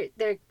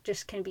there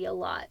just can be a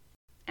lot.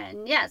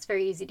 And yeah, it's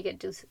very easy to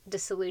get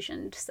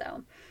disillusioned.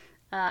 So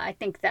I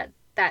think that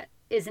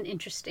is an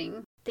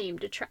interesting theme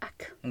to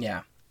track.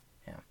 Yeah.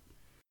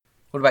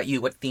 What about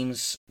you? What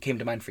themes came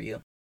to mind for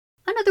you?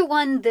 Another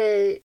one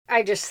that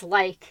I just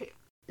like,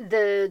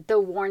 the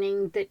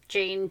warning that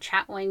Jane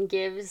Chatwin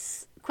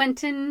gives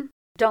Quentin: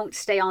 don't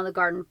stay on the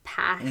garden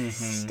path,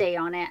 stay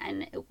on it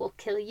and it will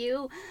kill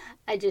you.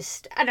 I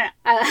don't know.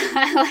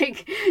 I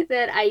like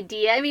that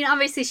idea. I mean,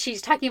 obviously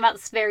she's talking about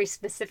very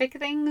specific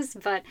things,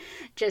 but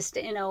just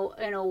in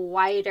a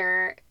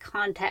wider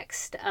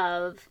context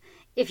of,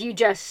 if you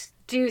just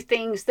do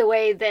things the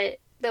way that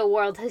the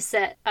world has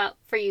set up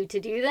for you to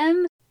do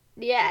them,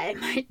 yeah, it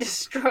might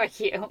destroy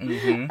you,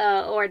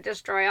 or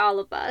destroy all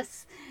of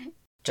us.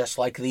 Just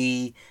like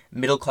the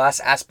middle-class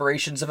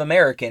aspirations of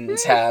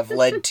Americans have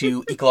led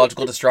to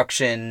ecological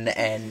destruction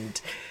and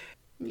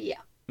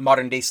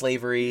modern-day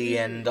slavery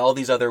and all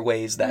these other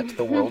ways that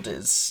the world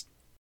is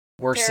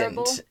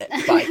worsened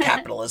by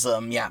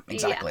capitalism. Yeah,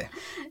 exactly.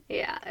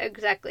 Yeah,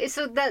 exactly.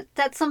 So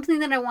that's something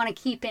that I want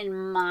to keep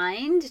in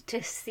mind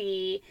to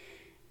see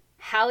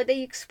how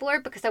they explore,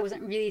 because I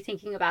wasn't really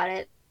thinking about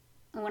it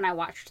when I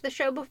watched the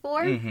show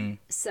before.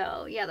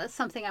 So yeah, that's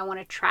something I want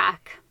to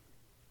track.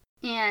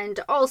 And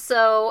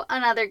also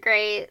another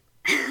great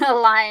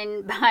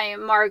line by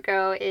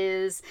Margot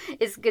is,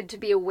 "It's good to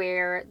be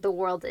aware the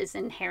world is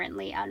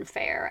inherently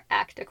unfair.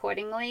 Act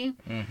accordingly."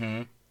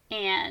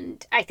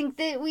 And I think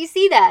that we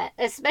see that,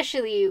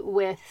 especially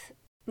with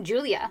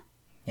Julia.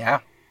 Yeah.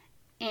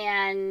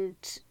 and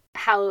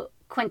how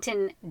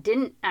Quentin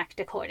didn't act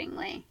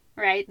accordingly,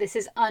 right? This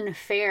is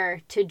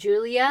unfair to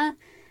Julia.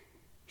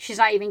 She's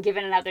not even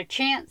given another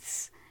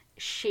chance.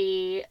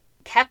 She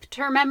kept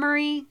her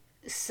memory,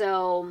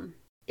 so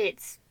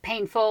it's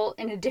painful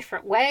in a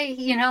different way,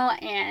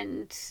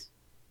 and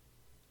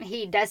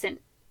he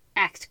doesn't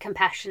act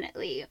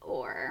compassionately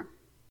or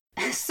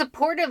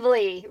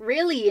supportively,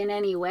 really, in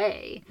any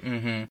way.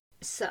 Mm-hmm.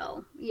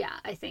 So, yeah,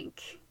 I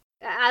think,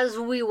 as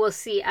we will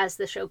see as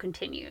the show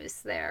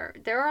continues, there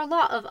are a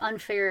lot of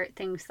unfair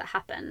things that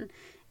happen,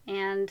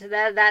 and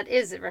that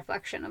is a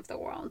reflection of the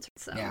world.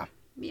 So, yeah.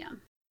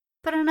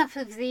 But enough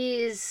of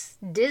these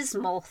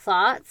dismal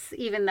thoughts,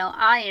 even though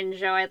I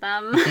enjoy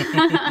them.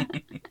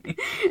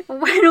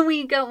 When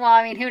we go, well,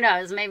 I mean, who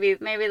knows? Maybe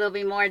there'll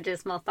be more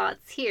dismal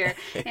thoughts here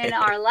in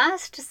our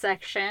last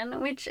section,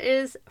 which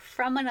is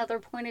from another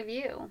point of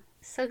view.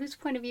 So whose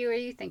point of view are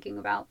you thinking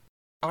about?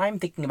 I'm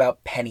thinking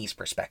about Penny's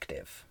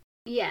perspective.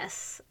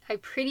 Yes, I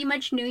pretty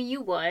much knew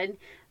you would,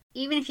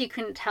 even if you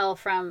couldn't tell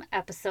from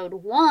episode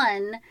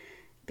 1,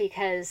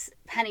 because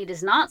Penny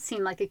does not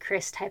seem like a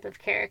Chris type of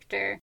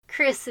character.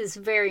 Penny is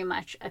very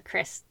much a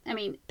Chris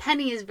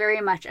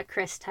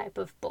type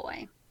of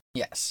boy.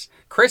 Yes.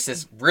 Chris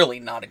is really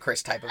not a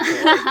Chris type of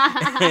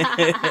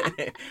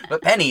boy.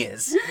 But Penny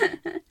is.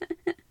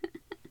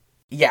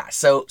 Yeah,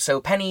 so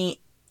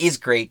Penny is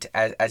great,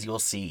 as you'll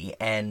see.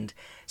 And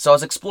so I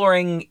was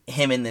exploring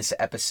him in this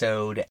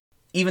episode.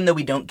 Even though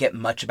we don't get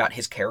much about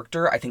his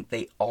character, I think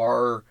they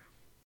are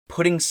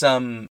putting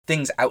some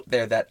things out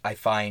there that I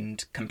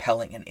find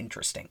compelling and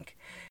interesting.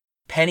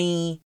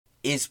 Penny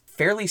is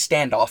fairly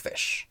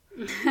standoffish.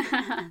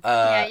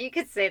 Yeah, you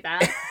could say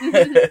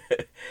that.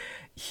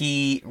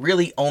 He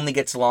really only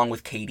gets along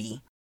with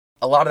Katie.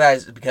 A lot of that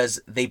is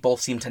because they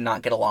both seem to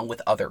not get along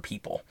with other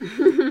people.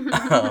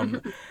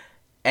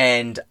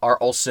 And are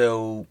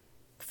also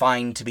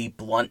fine to be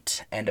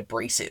blunt and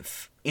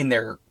abrasive in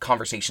their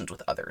conversations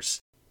with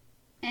others.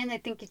 And they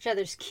think each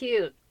other's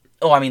cute.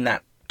 Oh, I mean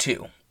that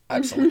too.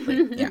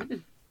 Absolutely, yeah.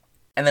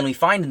 And then we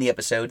find in the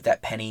episode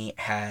that Penny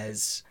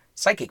has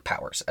psychic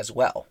powers as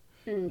well.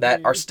 Mm-hmm.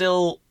 That are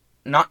still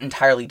not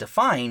entirely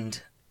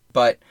defined,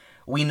 but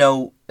we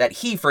know that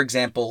he, for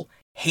example,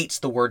 hates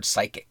the word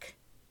psychic.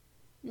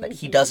 That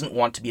he doesn't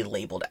want to be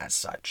labeled as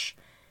such.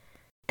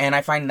 And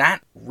I find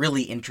that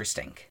really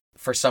interesting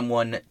for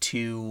someone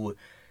to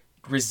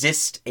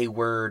resist a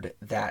word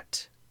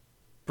that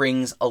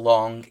brings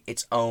along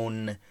its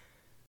own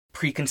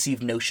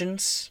preconceived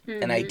notions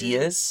and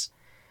ideas.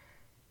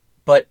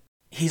 But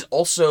he's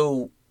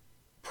also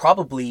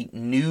probably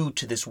new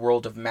to this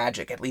world of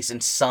magic, at least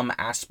in some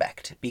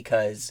aspect,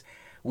 because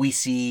we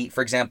see,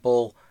 for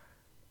example,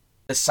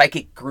 the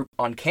psychic group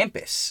on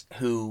campus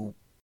who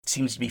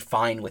seems to be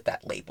fine with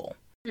that label.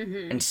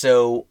 Mm-hmm. And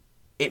so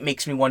it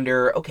makes me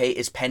wonder, okay,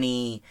 is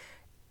Penny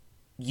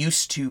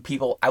used to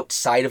people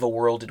outside of a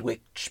world in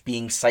which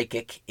being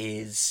psychic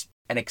is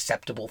an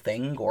acceptable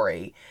thing or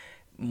a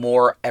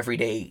more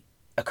everyday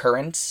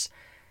occurrence,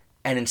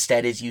 and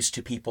instead is used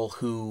to people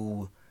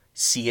who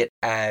see it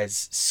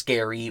as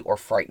scary or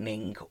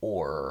frightening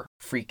or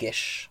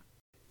freakish?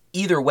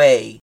 Either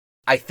way,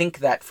 I think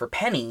that for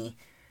Penny,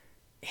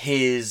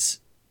 his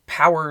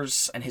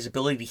powers and his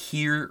ability to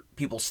hear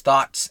people's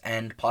thoughts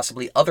and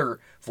possibly other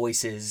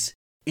voices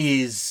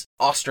is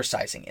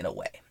ostracizing in a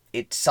way.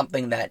 It's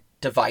something that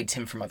divides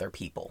him from other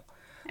people.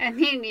 I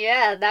mean,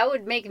 yeah, that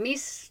would make me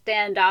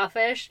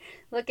standoffish.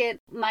 Look at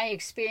my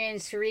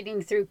experience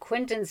reading through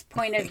Quentin's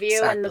point of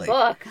view in the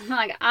book. I'm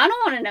like, I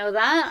don't want to know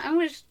that. I'm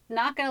just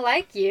not going to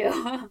like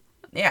you.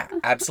 Yeah,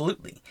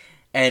 absolutely.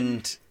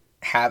 And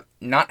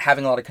not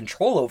having a lot of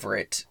control over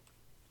it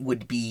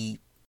would be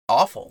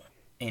awful.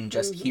 In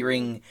just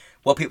hearing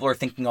what people are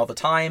thinking all the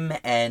time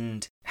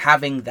and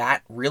having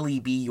that really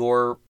be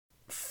your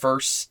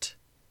first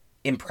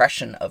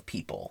impression of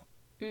people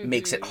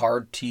makes it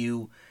hard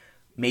to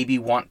maybe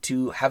want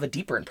to have a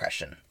deeper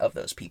impression of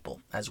those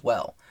people as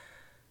well.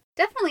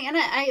 Definitely. And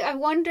I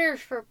wonder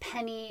for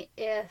Penny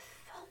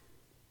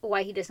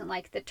why he doesn't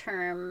like the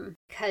term,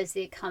 because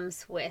it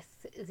comes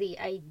with the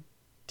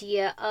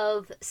idea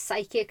of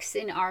psychics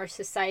in our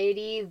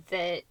society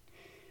that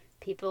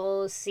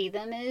people see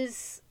them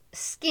as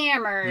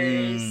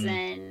scammers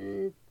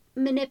and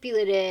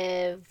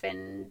manipulative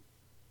and,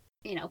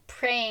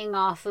 preying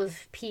off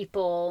of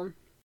people.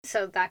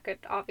 So that could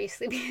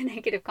obviously be a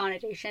negative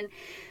connotation.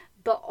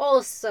 But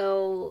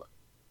also,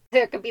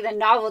 there could be the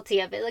novelty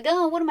of it. Like,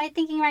 oh, what am I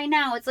thinking right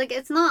now? It's like,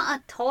 it's not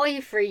a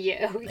toy for you,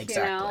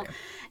 Exactly.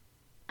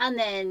 And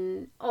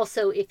then,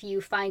 also, if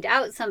you find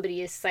out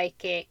somebody is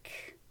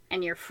psychic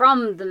and you're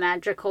from the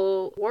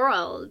magical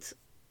world,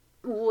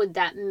 would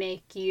that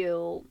make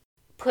you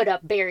put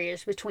up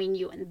barriers between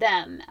you and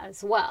them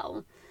as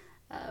well?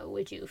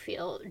 Would you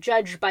feel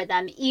judged by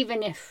them,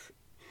 even if,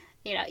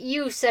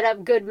 you set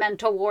up good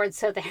mental wards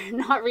so they're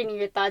not reading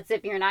your thoughts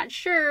if you're not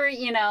sure,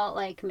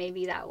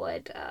 maybe that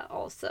would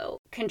also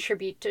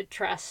contribute to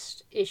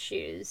trust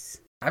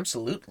issues.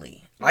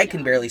 Absolutely. I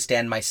can barely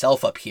stand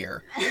myself up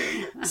here.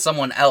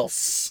 Someone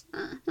else,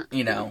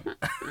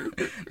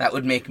 that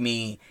would make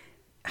me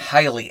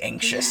highly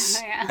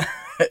anxious. Yeah.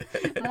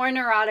 More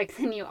neurotic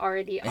than you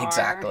already are.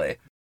 Exactly.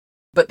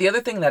 But the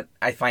other thing that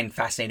I find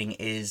fascinating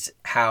is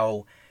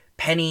how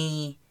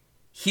Penny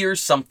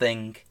hears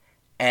something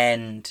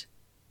and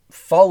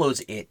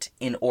follows it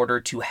in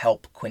order to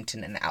help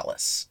Quentin and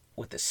Alice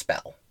with the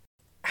spell.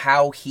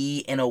 How he,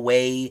 in a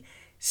way,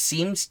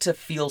 seems to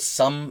feel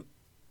some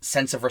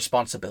sense of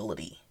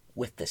responsibility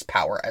with this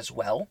power as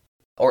well,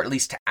 or at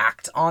least to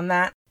act on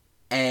that.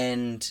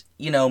 And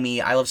you know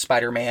me, I love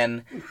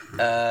Spider-Man.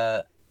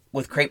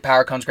 With great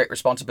power comes great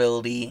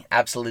responsibility,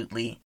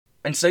 absolutely.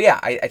 And so yeah,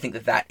 I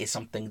think that is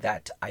something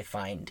that I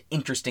find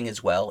interesting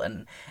as well,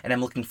 and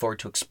I'm looking forward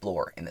to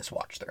explore in this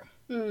watch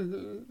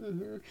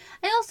through.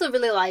 I also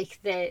really like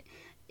that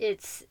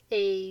it's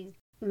a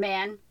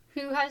man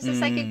who has the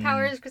psychic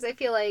powers, because I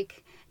feel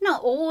like,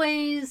 not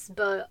always,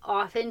 but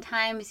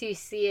oftentimes you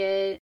see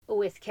it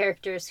with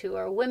characters who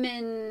are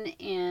women,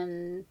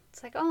 and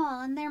it's like,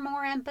 oh, and they're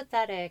more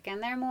empathetic,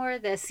 and they're more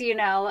this,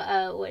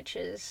 which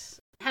is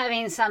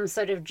having some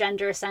sort of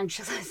gender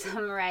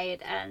essentialism, right?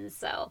 And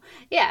so,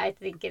 yeah, I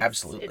think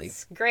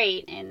it's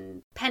great,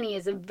 and Penny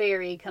is a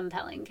very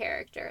compelling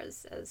character,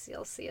 as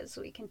you'll see as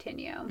we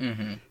continue.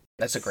 Mm-hmm.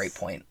 That's a great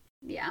point.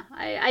 Yeah,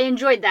 I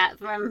enjoyed that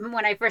from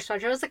when I first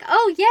watched it. I was like,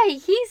 oh, yeah,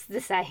 he's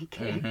the psychic.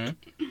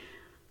 Mm-hmm.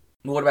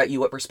 What about you?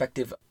 What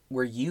perspective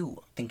were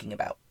you thinking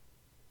about?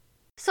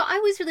 So I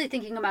was really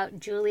thinking about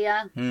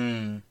Julia.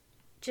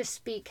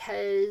 Just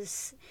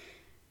because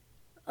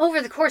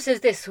over the course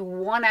of this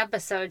one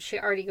episode, she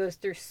already goes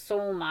through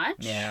so much.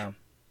 Yeah.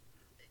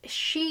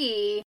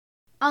 She,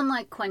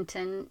 unlike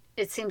Quentin,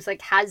 it seems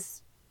like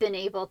has been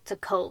able to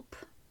cope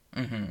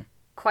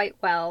quite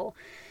well,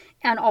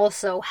 and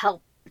also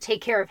help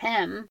take care of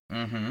him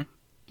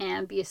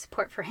and be a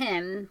support for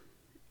him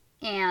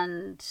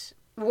and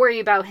worry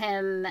about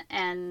him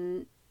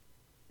and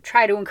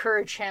try to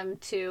encourage him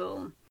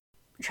to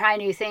try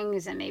new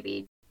things and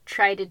maybe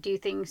try to do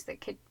things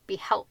that could be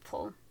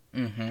helpful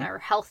or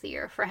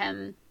healthier for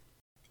him.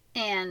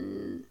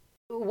 And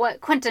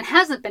what Quentin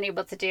hasn't been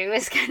able to do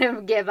is kind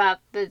of give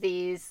up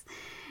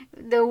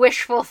the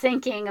wishful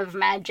thinking of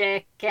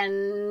magic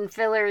and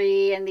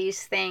fillery and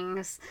these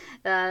things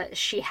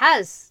she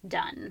has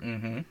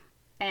done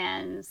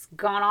and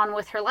gone on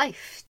with her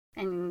life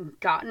and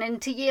gotten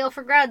into Yale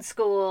for grad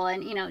school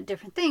and,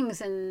 different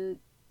things. And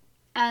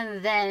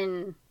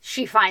then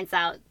she finds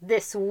out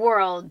this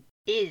world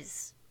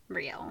is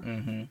real.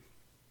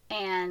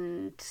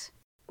 And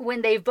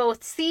when they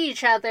both see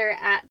each other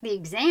at the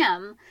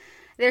exam,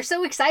 they're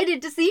so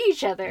excited to see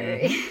each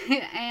other.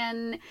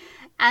 and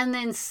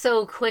then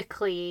so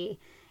quickly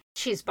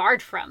she's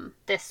barred from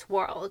this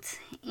world.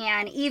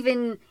 And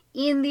even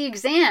in the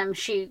exam,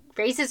 she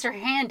raises her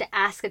hand to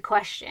ask a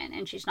question,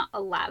 and she's not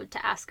allowed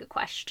to ask a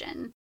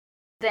question.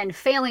 Then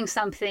failing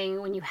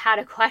something when you had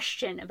a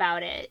question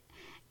about it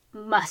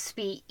must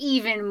be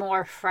even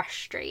more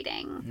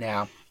frustrating.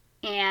 Yeah.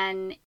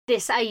 And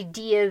this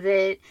idea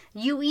that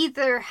you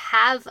either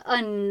have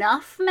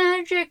enough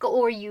magic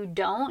or you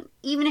don't.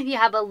 Even if you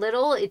have a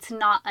little, it's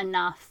not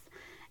enough.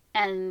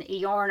 And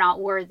you're not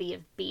worthy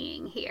of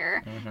being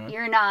here.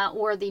 You're not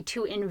worthy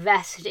to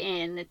invest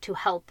in to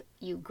help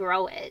you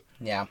grow it.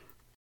 Yeah.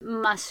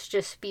 Must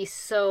just be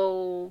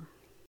so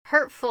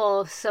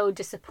hurtful, so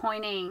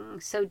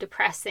disappointing, so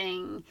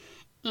depressing.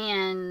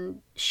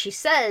 And she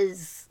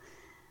says,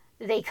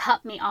 they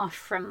cut me off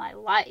from my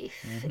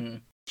life.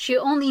 She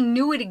only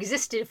knew it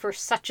existed for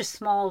such a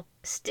small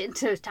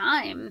stint of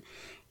time.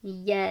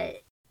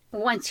 Yet,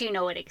 once you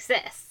know it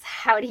exists,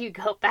 how do you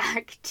go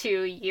back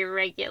to your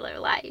regular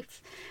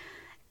life?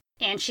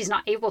 And she's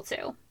not able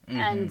to.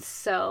 And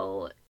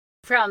so,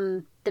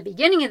 from the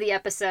beginning of the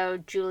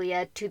episode,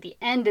 Julia, to the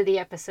end of the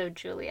episode,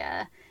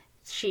 Julia,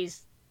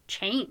 she's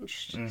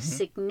changed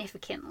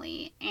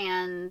significantly.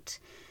 And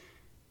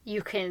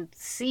you can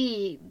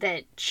see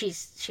that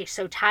she's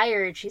so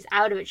tired, she's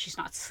out of it, she's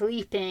not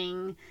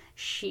sleeping.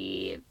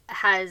 She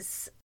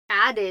has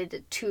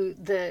added to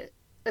the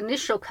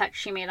initial cut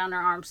she made on her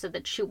arm so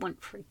that she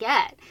wouldn't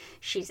forget.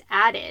 She's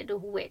added,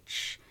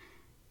 which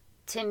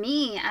to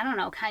me, I don't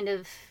know, kind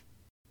of,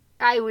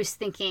 I was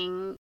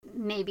thinking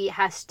maybe it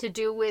has to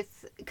do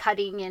with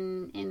cutting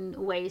in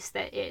ways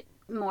that it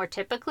more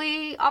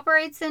typically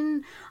operates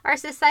in our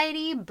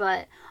society,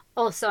 but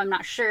also I'm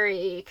not sure,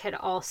 it could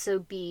also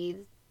be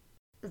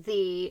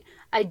the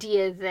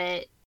idea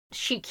that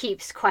she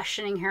keeps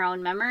questioning her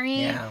own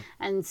memory,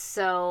 and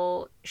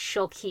so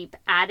she'll keep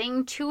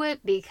adding to it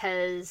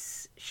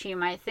because she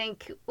might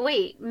think,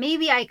 wait,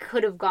 maybe I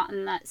could have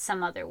gotten that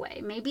some other way.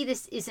 Maybe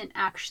this isn't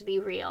actually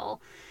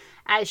real.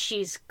 As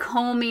she's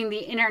combing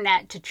the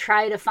internet to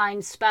try to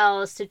find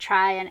spells to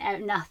try,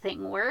 and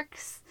nothing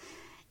works.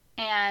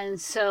 And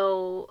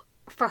so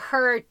for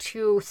her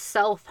to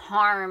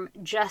self-harm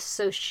just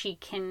so she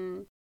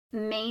can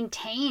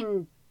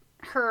maintain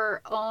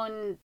her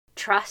own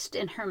trust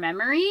in her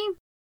memory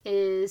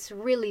is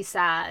really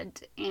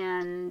sad.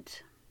 And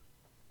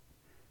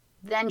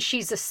then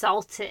she's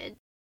assaulted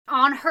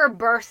on her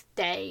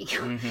birthday.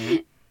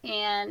 Mm-hmm.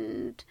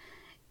 And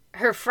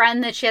her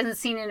friend that she hasn't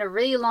seen in a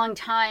really long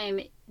time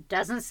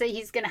doesn't say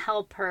he's going to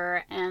help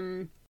her.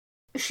 And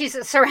she's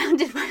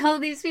surrounded by all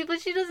these people.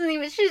 She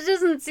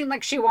doesn't seem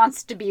like she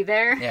wants to be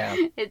there. Yeah.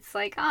 It's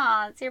like,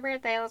 it's your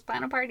birthday. Let's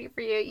plan a party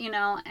for you,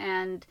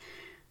 And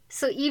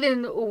so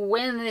even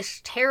when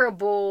this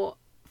terrible,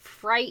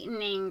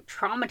 frightening,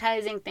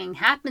 traumatizing thing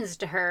happens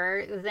to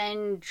her,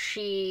 then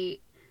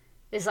she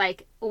is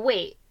like,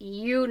 wait,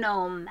 you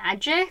know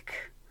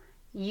magic?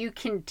 You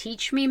can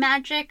teach me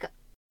magic?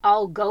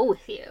 I'll go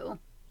with you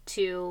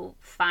to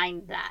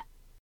find that.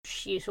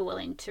 She's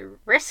willing to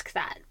risk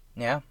that.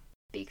 Yeah.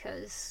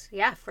 Because,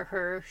 for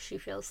her, she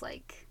feels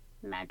like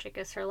magic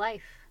is her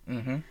life.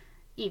 Mm-hmm.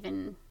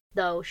 Even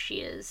though she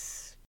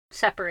is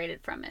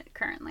separated from it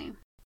currently.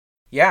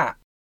 Yeah.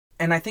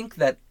 And I think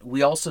that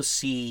we also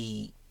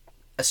see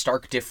a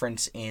stark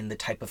difference in the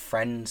type of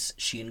friends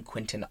she and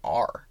Quentin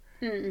are.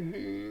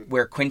 Mm-hmm.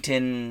 Where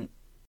Quentin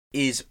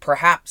is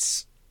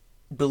perhaps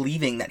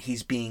believing that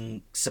he's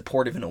being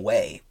supportive in a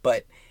way,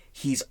 but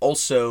he's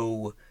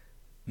also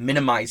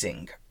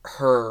minimizing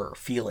her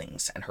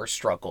feelings and her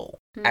struggle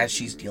as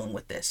she's dealing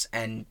with this,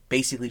 and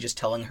basically just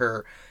telling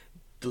her,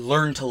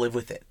 learn to live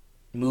with it,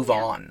 move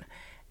on,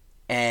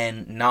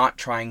 and not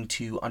trying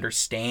to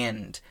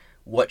understand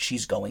what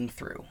she's going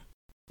through.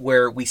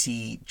 Where we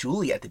see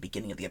Julie at the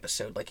beginning of the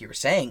episode, like you were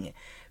saying,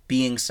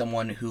 being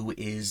someone who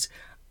is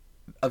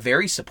a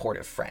very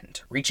supportive friend,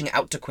 reaching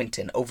out to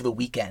Quentin over the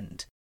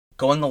weekend,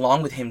 going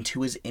along with him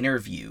to his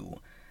interview,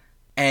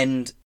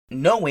 and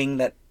knowing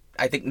that,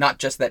 I think not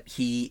just that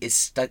he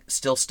is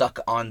still stuck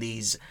on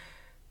these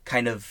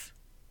kind of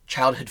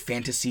childhood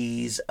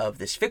fantasies of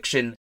this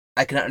fiction,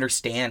 I can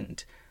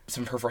understand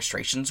some of her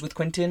frustrations with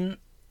Quentin,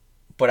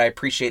 but I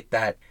appreciate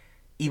that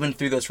even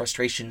through those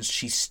frustrations,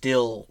 she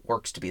still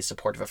works to be as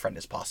supportive a friend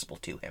as possible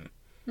to him.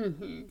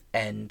 Mm-hmm.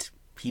 And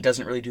he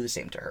doesn't really do the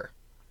same to her.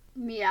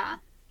 Yeah.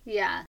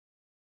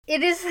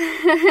 It is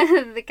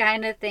the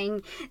kind of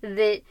thing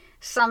that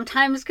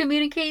sometimes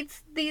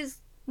communicates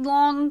these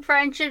long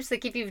friendships,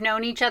 like if you've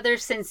known each other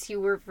since you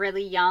were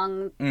really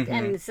young. Mm-hmm.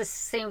 And it's the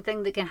same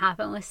thing that can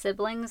happen with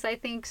siblings, I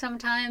think,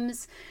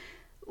 sometimes,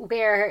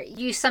 where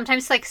you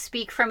sometimes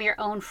speak from your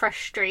own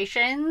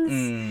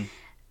frustrations.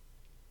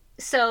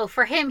 So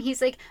for him,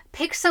 he's like,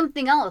 pick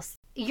something else.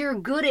 You're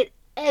good at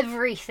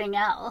everything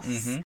else.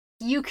 Mm-hmm.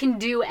 You can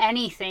do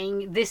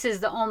anything. This is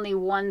the only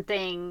one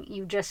thing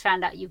you just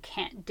found out you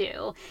can't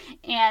do.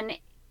 And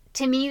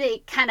to me, they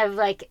kind of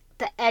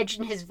the edge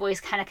in his voice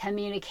kind of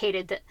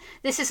communicated that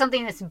this is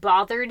something that's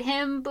bothered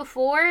him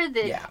before,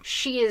 that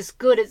she is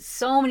good at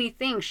so many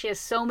things. She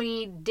has so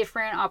many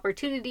different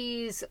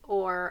opportunities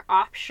or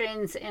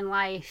options in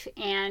life,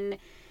 and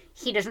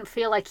he doesn't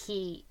feel like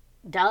he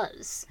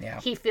does.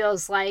 Yeah. He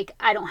feels like,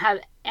 I don't have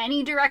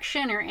any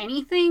direction or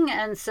anything,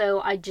 and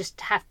so I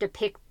just have to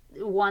pick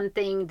one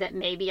thing that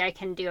maybe I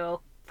can do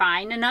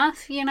fine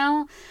enough,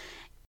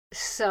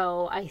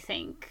 So I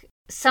think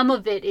some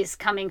of it is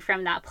coming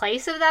from that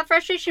place of that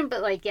frustration,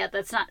 but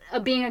that's not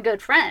being a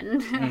good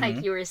friend. Mm-hmm.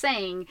 Like you were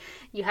saying,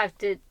 you have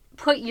to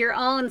put your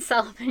own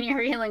self and your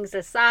feelings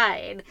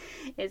aside.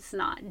 It's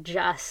not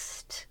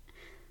just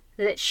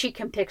that she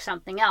can pick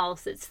something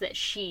else, it's that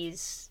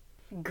she's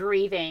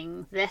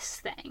grieving this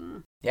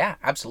thing. Yeah,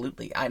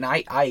 absolutely. And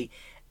I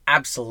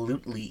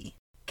absolutely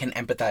can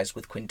empathize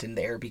with Quentin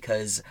there,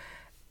 because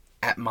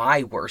at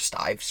my worst,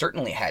 I've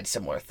certainly had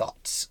similar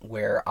thoughts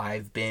where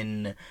I've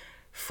been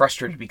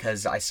frustrated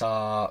because I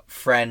saw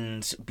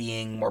friends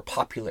being more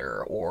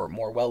popular or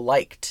more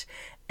well-liked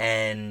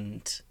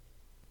and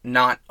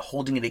not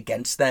holding it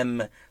against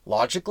them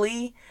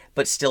logically,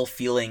 but still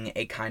feeling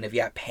a kind of,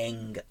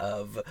 pang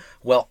of,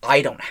 well,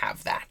 I don't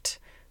have that.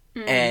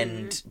 Mm-hmm.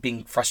 And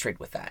being frustrated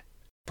with that,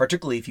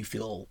 particularly if you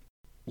feel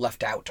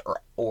left out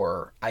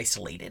or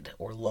isolated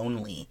or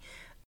lonely.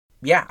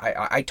 Yeah,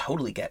 I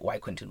totally get why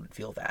Quentin would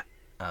feel that.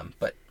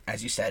 But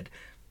as you said,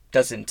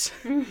 doesn't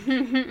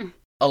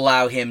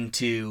allow him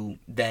to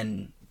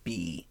then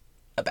be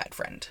a bad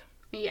friend.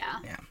 Yeah,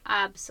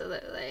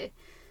 absolutely.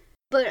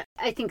 But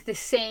I think the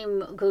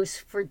same goes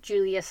for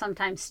Julia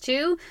sometimes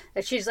too,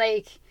 that she's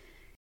like,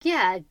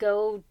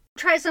 go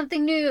try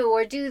something new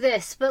or do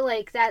this, but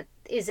that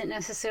isn't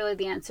necessarily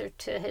the answer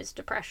to his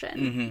depression.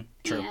 Mm-hmm.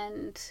 True.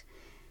 And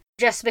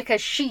just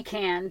because she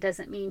can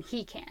doesn't mean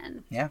he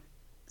can. Yeah.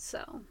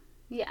 So,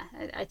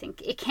 I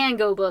think it can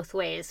go both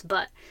ways,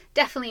 but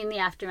definitely in the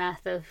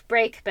aftermath of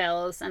Break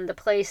Bills and the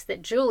place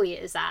that Julia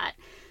is at,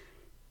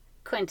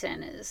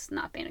 Quentin is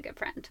not being a good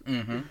friend.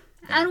 Mm-hmm.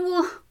 Yeah.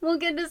 And we'll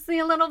get to see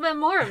a little bit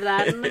more of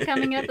that in the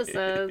coming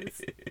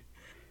episodes.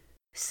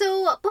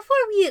 So, before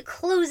we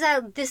close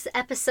out this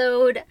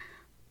episode,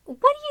 what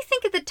do you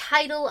think of the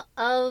title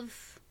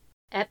of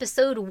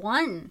episode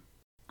 1,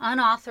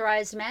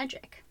 Unauthorized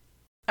Magic?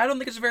 I don't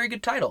think it's a very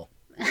good title.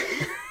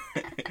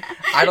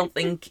 I don't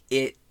think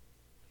it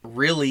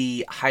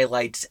really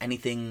highlights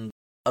anything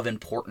of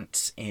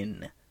importance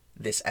in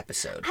this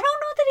episode. I don't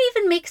know that it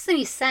even makes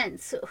any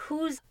sense.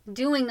 Who's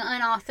doing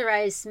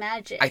unauthorized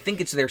magic? I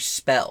think it's their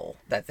spell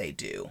that they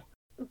do.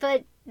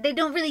 But they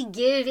don't really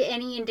give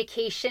any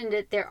indication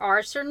that there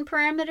are certain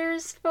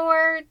parameters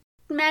for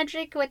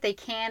magic, what they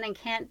can and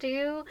can't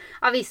do.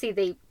 Obviously,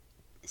 they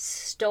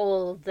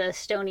stole the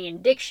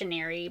Estonian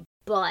dictionary,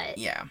 but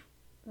yeah,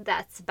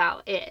 that's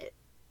about it.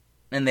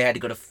 And they had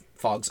to go to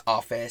Fogg's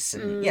office,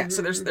 and yeah,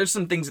 so there's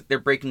some things that they're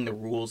breaking the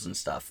rules and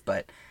stuff,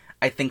 but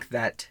I think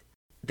that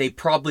they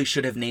probably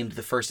should have named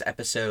the first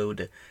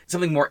episode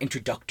something more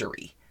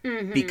introductory,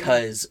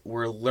 because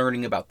we're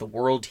learning about the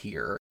world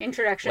here.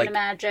 Introduction to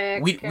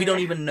magic. We don't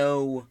even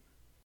know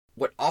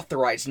what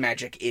authorized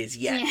magic is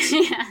yet.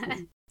 Yeah.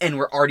 And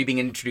we're already being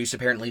introduced,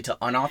 apparently, to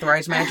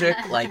unauthorized magic.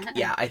 Like,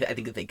 yeah, I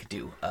think that they could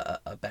do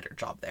a better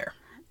job there.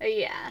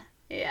 Yeah.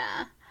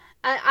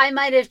 I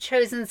might have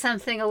chosen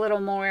something a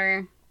little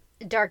more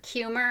dark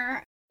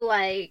humor,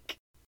 like,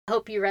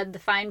 hope you read the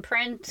fine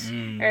print,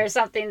 or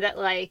something that,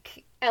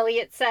 like,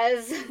 Elliot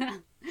says,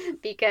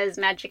 because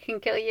magic can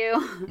kill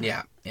you.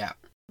 Yeah.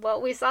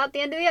 What we saw at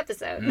the end of the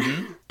episode.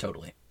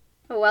 Totally.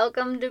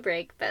 Welcome to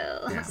Break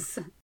Bills.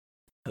 Yeah.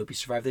 Hope you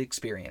survive the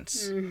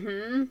experience.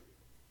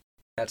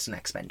 That's an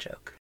X-Men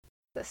joke.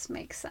 This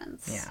makes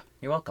sense. Yeah,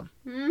 you're welcome.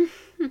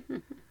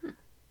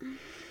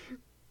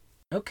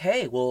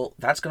 Okay, well,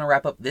 that's going to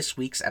wrap up this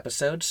week's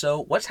episode.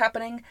 So what's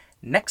happening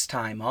next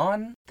time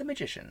on The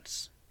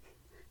Magicians?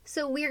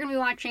 So we're going to be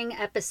watching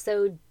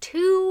episode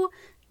 2,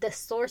 The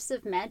Source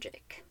of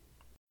Magic.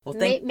 Well,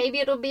 maybe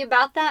it'll be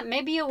about that.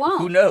 Maybe it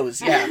won't. Who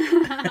knows? Yeah.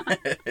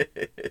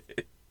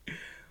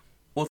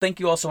 Well, thank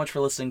you all so much for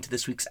listening to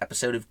this week's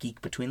episode of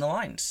Geek Between the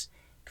Lines.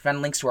 You can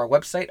find links to our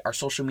website, our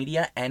social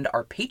media, and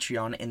our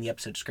Patreon in the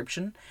episode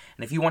description.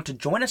 And if you want to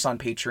join us on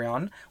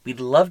Patreon, we'd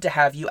love to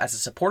have you as a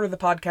supporter of the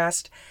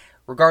podcast.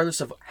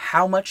 Regardless of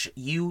how much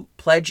you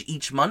pledge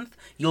each month,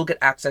 you'll get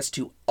access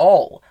to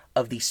all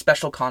of the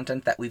special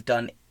content that we've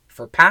done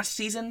for past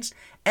seasons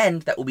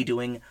and that we'll be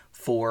doing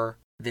for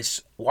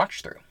this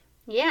watch through.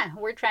 Yeah,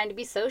 we're trying to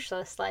be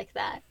socialist like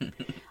that.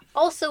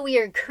 Also, we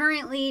are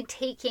currently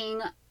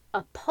taking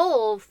a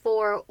poll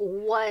for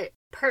what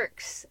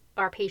perks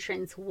our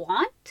patrons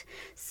want.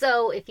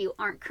 So if you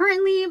aren't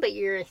currently, but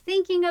you're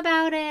thinking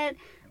about it,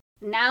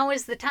 now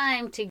is the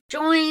time to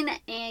join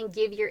and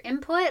give your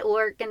input.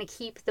 We're going to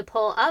keep the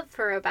poll up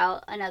for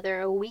about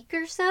another week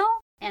or so.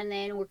 And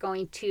then we're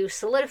going to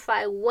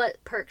solidify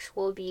what perks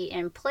will be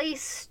in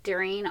place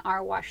during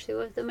our watch through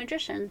of The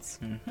Magicians.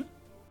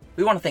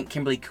 We want to thank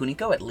Kimberly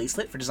Kuniko at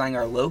Lacelet for designing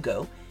our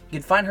logo. You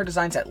can find her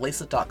designs at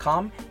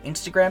lacelet.com,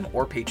 Instagram,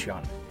 or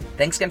Patreon.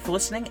 Thanks again for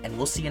listening, and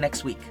we'll see you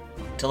next week.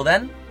 Till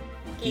then,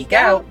 geek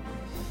out!